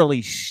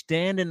literally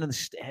stand at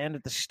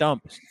the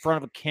stump in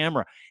front of a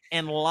camera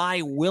and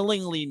lie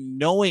willingly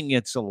knowing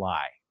it's a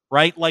lie,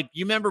 right? Like,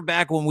 you remember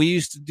back when we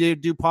used to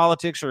do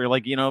politics, or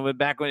like,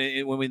 back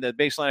when we the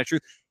baseline of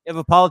truth, if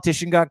a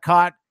politician got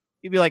caught,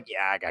 you'd be like,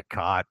 yeah, I got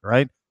caught,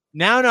 right?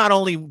 Now, not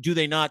only do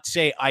they not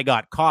say I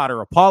got caught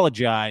or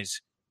apologize,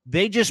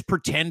 they just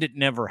pretend it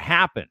never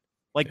happened.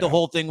 Like the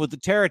whole thing with the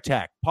terror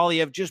attack.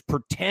 Poilievre just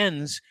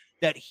pretends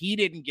that he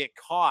didn't get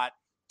caught,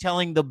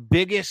 telling the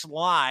biggest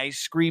lie,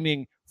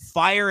 screaming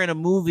fire in a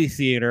movie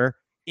theater,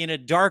 in a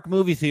dark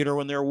movie theater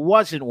when there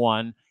wasn't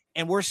one.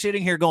 And we're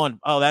sitting here going,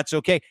 oh, that's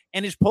okay.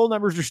 And his poll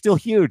numbers are still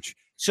huge.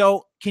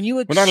 So can you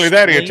explain? Well, not only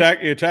that,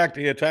 he attacked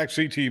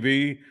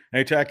CTV and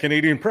he attacked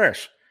Canadian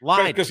Press.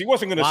 Lied. Because he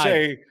wasn't going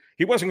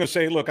to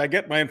say, look, I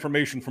get my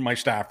information from my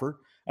staffer,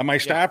 and my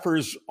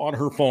staffer's on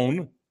her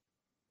phone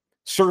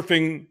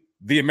surfing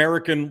the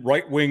American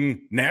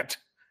right-wing net.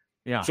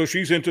 Yeah. So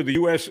she's into the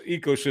U.S.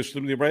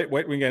 ecosystem, the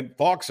right-wing, and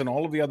Fox and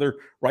all of the other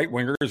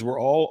right-wingers were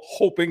all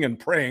hoping and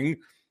praying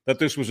that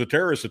this was a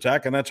terrorist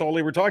attack, and that's all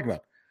they were talking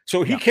about.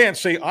 So he can't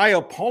say, I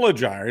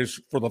apologize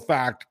for the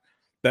fact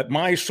that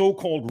my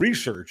so-called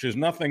research is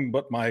nothing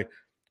but my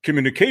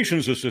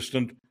communications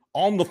assistant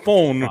on the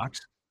phone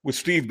with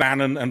Steve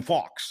Bannon and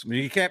Fox. I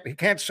mean, he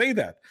can't say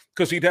that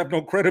because he'd have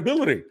no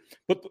credibility.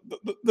 But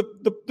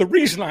the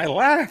reason I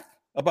laugh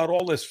about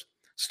all this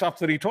stuff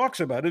that he talks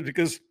about is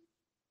because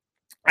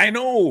I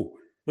know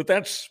that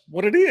that's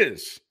what it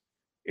is.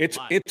 It's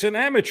an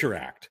amateur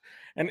act.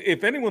 And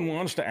if anyone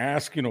wants to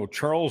ask,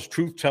 Charles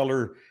Truth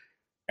Teller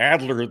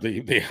Adler,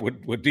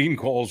 what Dean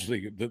calls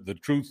the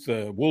Truth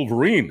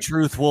Wolverine.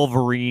 Truth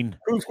Wolverine.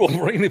 Truth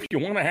Wolverine, if you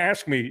want to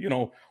ask me,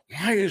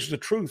 why is the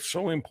truth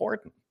so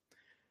important?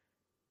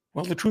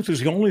 Well, the truth is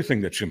the only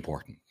thing that's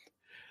important.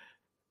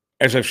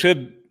 As I've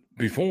said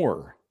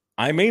before,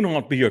 I may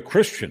not be a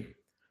Christian,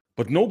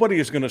 but nobody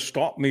is going to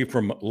stop me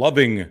from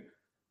loving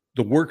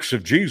the works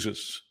of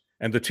Jesus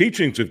and the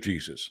teachings of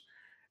Jesus.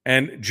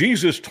 And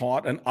Jesus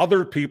taught, and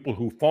other people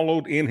who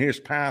followed in his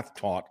path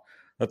taught,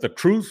 that the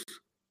truth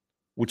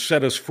would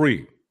set us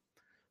free.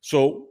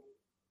 So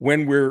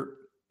when we're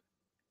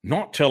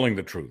not telling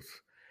the truth,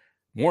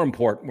 more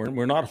important,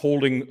 we're not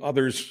holding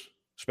others,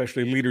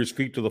 especially leaders'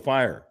 feet to the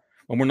fire,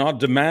 when we're not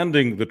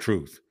demanding the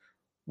truth,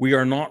 we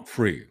are not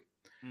free.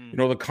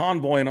 The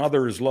convoy and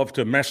others love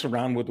to mess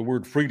around with the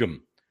word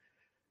freedom,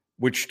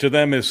 which to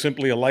them is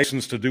simply a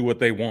license to do what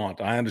they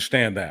want. I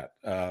understand that.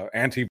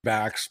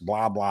 Anti-vax,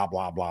 blah, blah,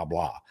 blah, blah,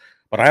 blah.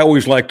 But I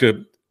always like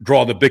to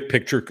draw the big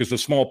picture because the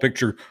small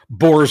picture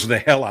bores the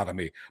hell out of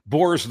me,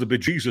 bores the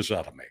bejesus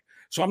out of me.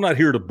 So I'm not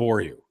here to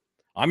bore you.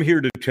 I'm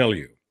here to tell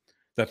you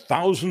that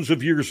thousands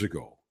of years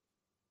ago,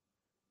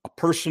 a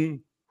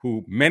person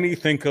who many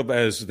think of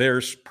as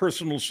their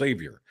personal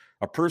savior,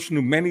 a person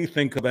who many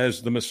think of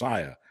as the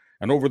Messiah,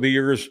 and over the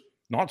years,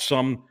 not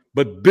some,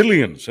 but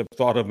billions have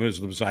thought of him as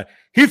the Messiah.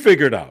 He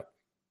figured out,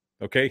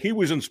 he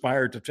was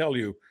inspired to tell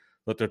you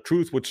that the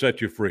truth would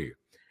set you free.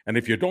 And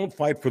if you don't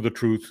fight for the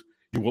truth,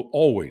 you will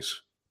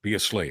always be a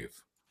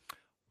slave.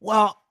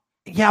 Well,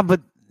 yeah,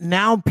 but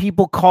now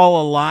people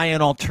call a lie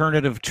an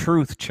alternative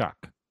truth, Chuck.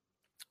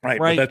 Right?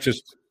 But that's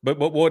just, but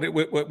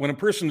when a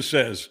person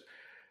says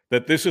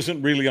that this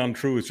isn't really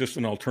untrue, it's just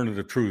an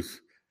alternative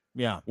truth.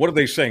 Yeah. What are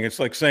they saying? It's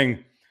like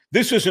saying,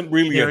 this isn't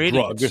really a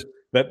drug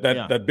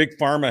that Big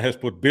Pharma has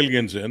put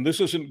billions in. This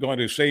isn't going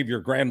to save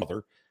your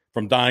grandmother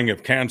from dying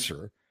of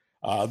cancer.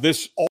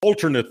 This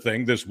alternate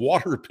thing, this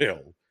water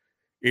pill,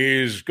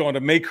 is going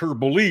to make her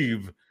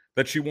believe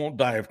that she won't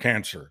die of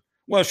cancer.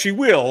 Well, she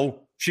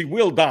will. She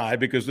will die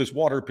because this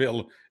water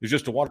pill is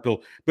just a water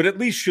pill, but at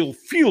least she'll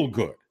feel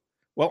good.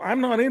 Well, I'm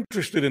not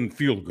interested in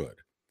feel good.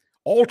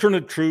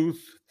 Alternate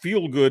truth,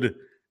 feel good,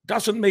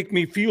 doesn't make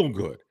me feel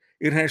good.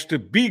 It has to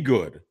be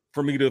good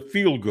for me to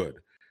feel good,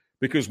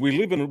 because we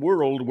live in a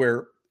world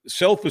where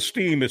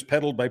self-esteem is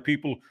peddled by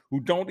people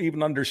who don't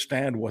even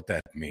understand what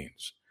that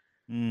means.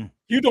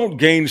 You don't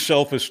gain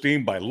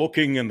self-esteem by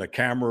looking in the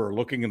camera or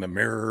looking in the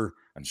mirror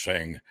and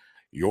saying,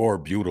 you're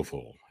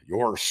beautiful,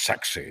 you're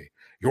sexy,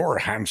 you're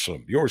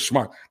handsome, you're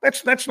smart.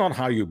 That's not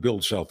how you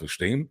build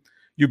self-esteem.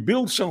 You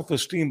build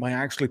self-esteem by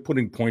actually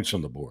putting points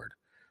on the board,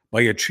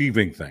 by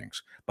achieving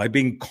things, by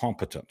being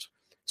competent.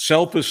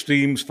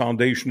 Self-esteem's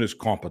foundation is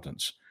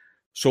competence.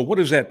 So what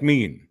does that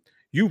mean?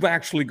 You've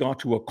actually got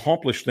to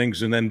accomplish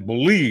things and then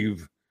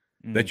believe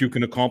that you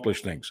can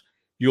accomplish things.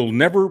 You'll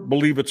never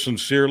believe it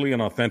sincerely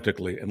and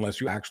authentically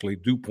unless you actually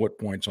do put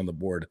points on the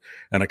board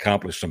and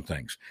accomplish some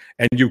things.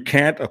 And you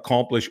can't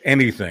accomplish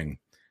anything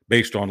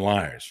based on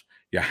lies.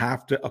 You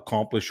have to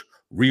accomplish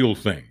real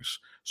things.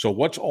 So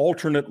what's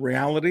alternate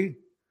reality?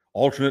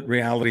 Alternate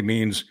reality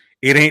means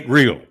it ain't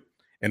real.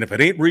 And if it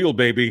ain't real,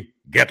 baby,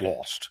 get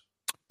lost.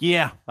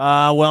 Yeah,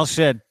 well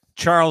said.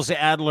 Charles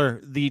Adler,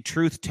 the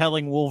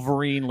truth-telling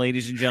Wolverine,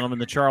 ladies and gentlemen.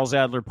 The Charles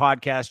Adler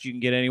podcast you can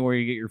get anywhere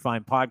you get your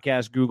fine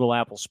podcasts, Google,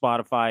 Apple,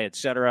 Spotify,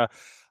 etc.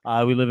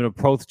 We live in a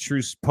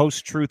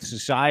post-truth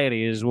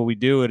society is what we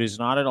do. It is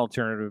not an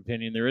alternative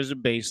opinion. There is a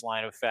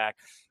baseline of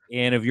fact.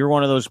 And if you're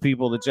one of those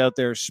people that's out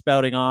there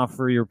spouting off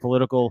for your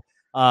political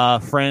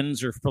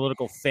friends or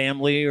political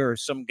family or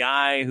some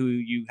guy who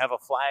you have a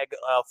flag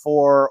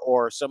for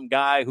or some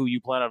guy who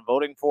you plan on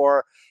voting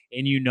for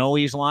and you know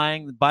he's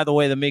lying, by the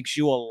way, that makes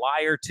you a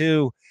liar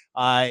too.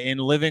 And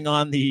living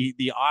on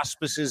the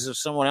auspices of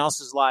someone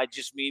else's lie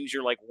just means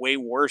you're like way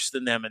worse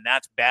than them, and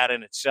that's bad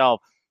in itself.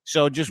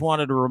 So just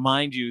wanted to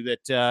remind you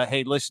that,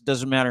 hey, listen, it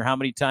doesn't matter how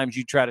many times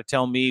you try to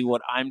tell me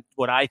what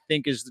I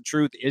think is the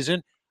truth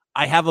isn't.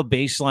 I have a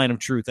baseline of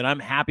truth, and I'm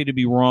happy to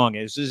be wrong.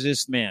 This is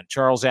this man,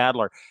 Charles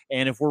Adler.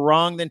 And if we're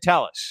wrong, then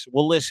tell us.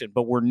 We'll listen,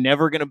 but we're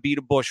never going to beat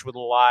a bush with a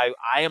lie.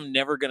 I am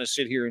never going to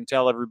sit here and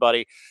tell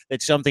everybody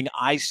that something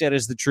I said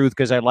is the truth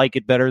because I like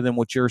it better than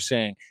what you're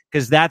saying,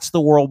 because that's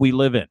the world we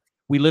live in.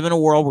 We live in a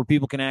world where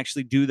people can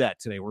actually do that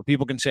today, where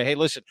people can say, hey,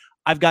 listen,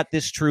 I've got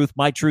this truth.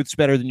 My truth's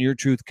better than your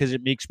truth because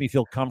it makes me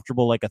feel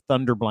comfortable like a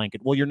thunder blanket.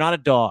 Well, you're not a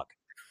dog,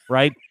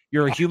 right?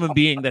 You're a human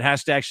being that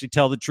has to actually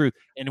tell the truth.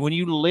 And when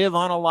you live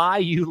on a lie,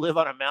 you live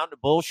on a mountain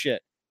of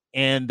bullshit.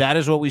 And that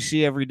is what we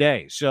see every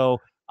day. So,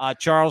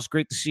 Charles,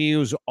 great to see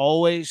you as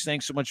always.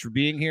 Thanks so much for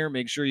being here.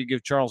 Make sure you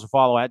give Charles a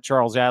follow at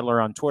Charles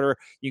Adler on Twitter.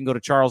 You can go to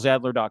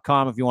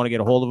charlesadler.com if you want to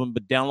get a hold of him,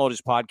 but download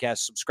his podcast,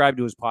 subscribe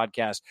to his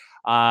podcast.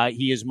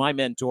 He is my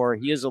mentor.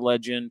 He is a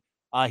legend.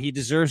 He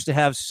deserves to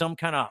have some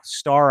kind of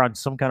star on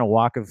some kind of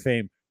walk of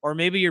fame, or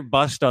maybe your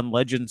bust on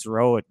Legends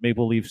Row at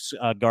Maple Leaf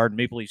Garden,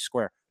 Maple Leaf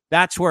Square.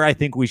 That's where I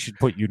think we should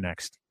put you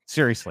next.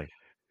 Seriously.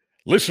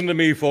 Listen to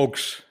me,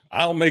 folks.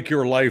 I'll make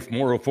your life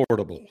more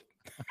affordable.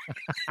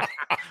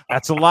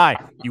 That's a lie.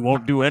 You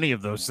won't do any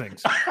of those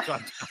things. So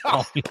I'm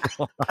calling you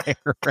a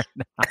liar right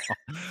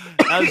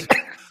now.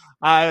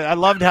 I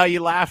loved how you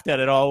laughed at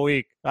it all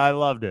week. I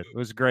loved it. It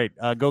was great.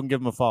 Go and give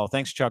him a follow.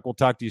 Thanks, Chuck. We'll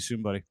talk to you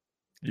soon, buddy.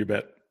 You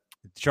bet.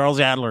 Charles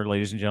Adler,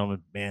 ladies and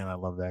gentlemen. Man, I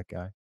love that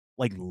guy.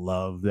 Like,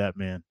 love that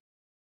man.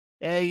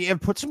 Hey,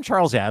 put some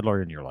Charles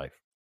Adler in your life.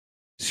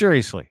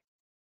 Seriously.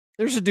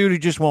 There's a dude who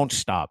just won't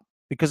stop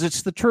because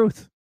it's the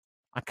truth.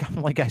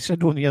 Like I said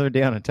to him the other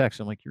day on a text,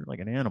 I'm like, you're like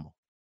an animal.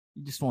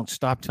 You just won't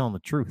stop telling the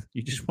truth.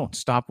 You just won't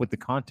stop with the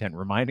content,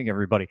 reminding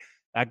everybody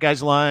that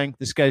guy's lying.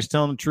 This guy's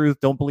telling the truth.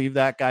 Don't believe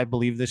that guy.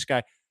 Believe this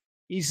guy.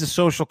 He's the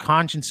social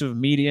conscience of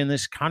media in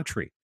this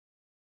country.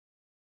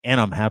 And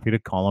I'm happy to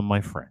call him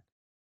my friend.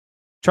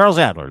 Charles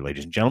Adler,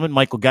 ladies and gentlemen.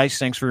 Michael Geist,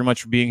 thanks very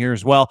much for being here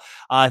as well.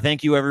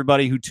 Thank you,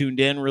 everybody who tuned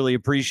in. Really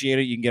appreciate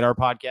it. You can get our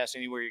podcast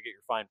anywhere you get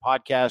your fine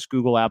podcasts,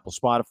 Google, Apple,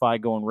 Spotify.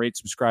 Go and rate,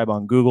 subscribe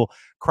on Google.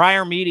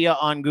 Crier Media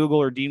on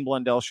Google, or Dean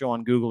Blundell Show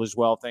on Google as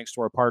well. Thanks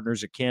to our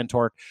partners at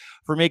Cantork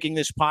for making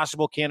this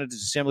possible. Canada's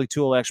assembly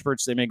tool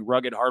experts. They make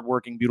rugged,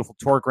 hardworking, beautiful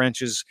torque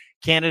wrenches.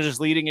 Canada's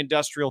leading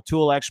industrial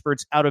tool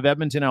experts out of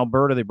Edmonton,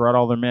 Alberta. They brought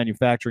all their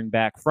manufacturing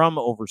back from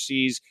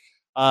overseas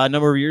a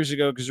number of years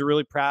ago because they're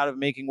really proud of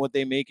making what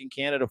they make in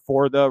Canada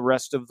for the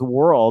rest of the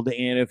world.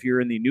 And if you're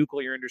in the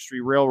nuclear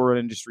industry, railroad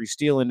industry,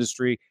 steel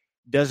industry,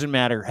 doesn't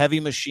matter. Heavy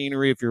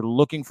machinery, if you're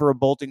looking for a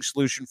bolting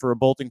solution for a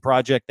bolting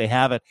project, they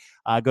have it.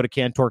 Go to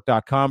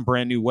cantork.com,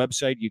 brand new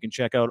website. You can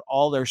check out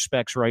all their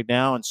specs right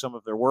now and some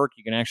of their work.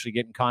 You can actually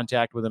get in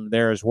contact with them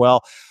there as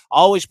well.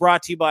 Always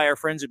brought to you by our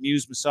friends at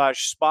Muse Massage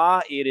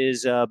Spa. It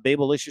is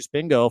Babelicious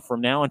Bingo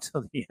from now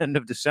until the end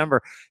of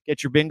December.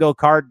 Get your bingo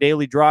card,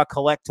 daily draw,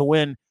 collect to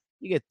win.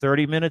 You get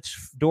 30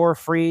 minutes door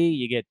free.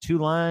 You get 2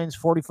 lines,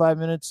 45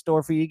 minutes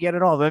door free. You get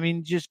it all. I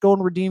mean, just go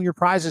and redeem your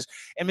prizes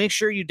and make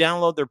sure you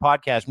download their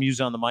podcast, Muse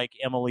on the Mic.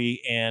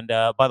 Emily, and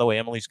by the way,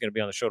 Emily's going to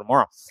be on the show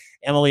tomorrow.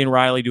 Emily and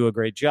Riley do a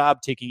great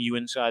job taking you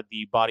inside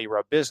the body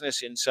rub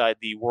business, inside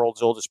the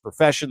world's oldest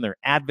profession. They're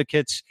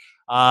advocates.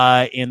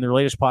 In their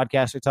latest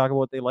podcast, they talk about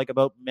what they like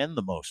about men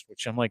the most,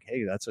 which I'm like,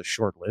 hey, that's a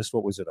short list.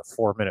 What was it, a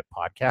 4-minute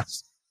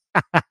podcast?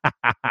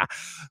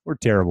 We're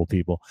terrible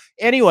people.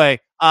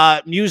 Anyway,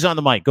 Muse on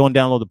the Mic. Go and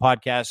download the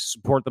podcast.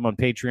 Support them on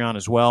Patreon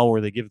as well,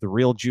 where they give the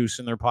real juice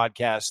in their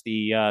podcast.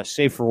 The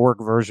safe for work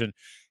version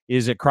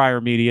is at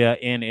Crier Media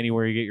and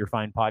anywhere you get your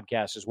fine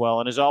podcasts as well.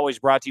 And as always,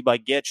 brought to you by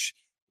Gitch,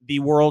 the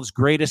world's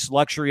greatest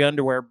luxury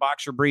underwear,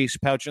 boxer briefs,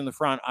 pouch in the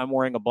front. I'm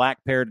wearing a black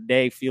pair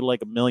today. Feel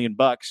like $1 million.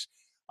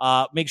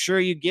 Make sure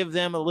you give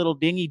them a little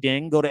dingy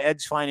ding. Go to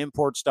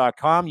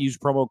edsfineimports.com. Use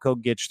promo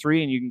code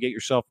GITCH3 and you can get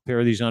yourself a pair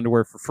of these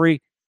underwear for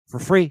free.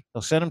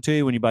 They'll send them to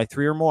you when you buy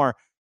 3 or more.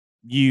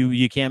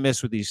 You can't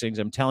miss with these things.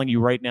 I'm telling you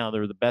right now,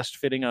 they're the best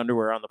fitting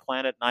underwear on the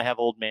planet, and I have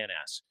old man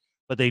ass.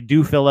 But they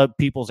do fill up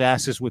people's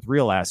asses with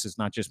real asses,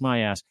 not just my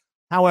ass.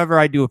 However,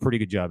 I do a pretty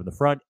good job in the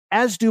front,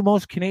 as do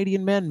most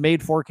Canadian men,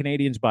 made for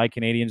Canadians by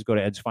Canadians. Go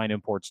to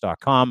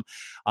edsfineimports.com.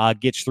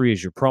 GITCH3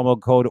 is your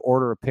promo code.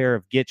 Order a pair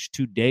of Gitch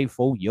today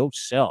for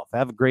yourself.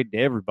 Have a great day,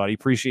 everybody.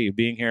 Appreciate you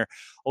being here.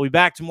 I'll be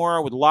back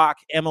tomorrow with Locke,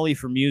 Emily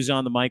from Muse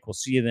on the Mic. We'll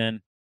see you then.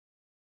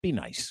 Be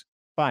nice.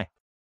 Bye.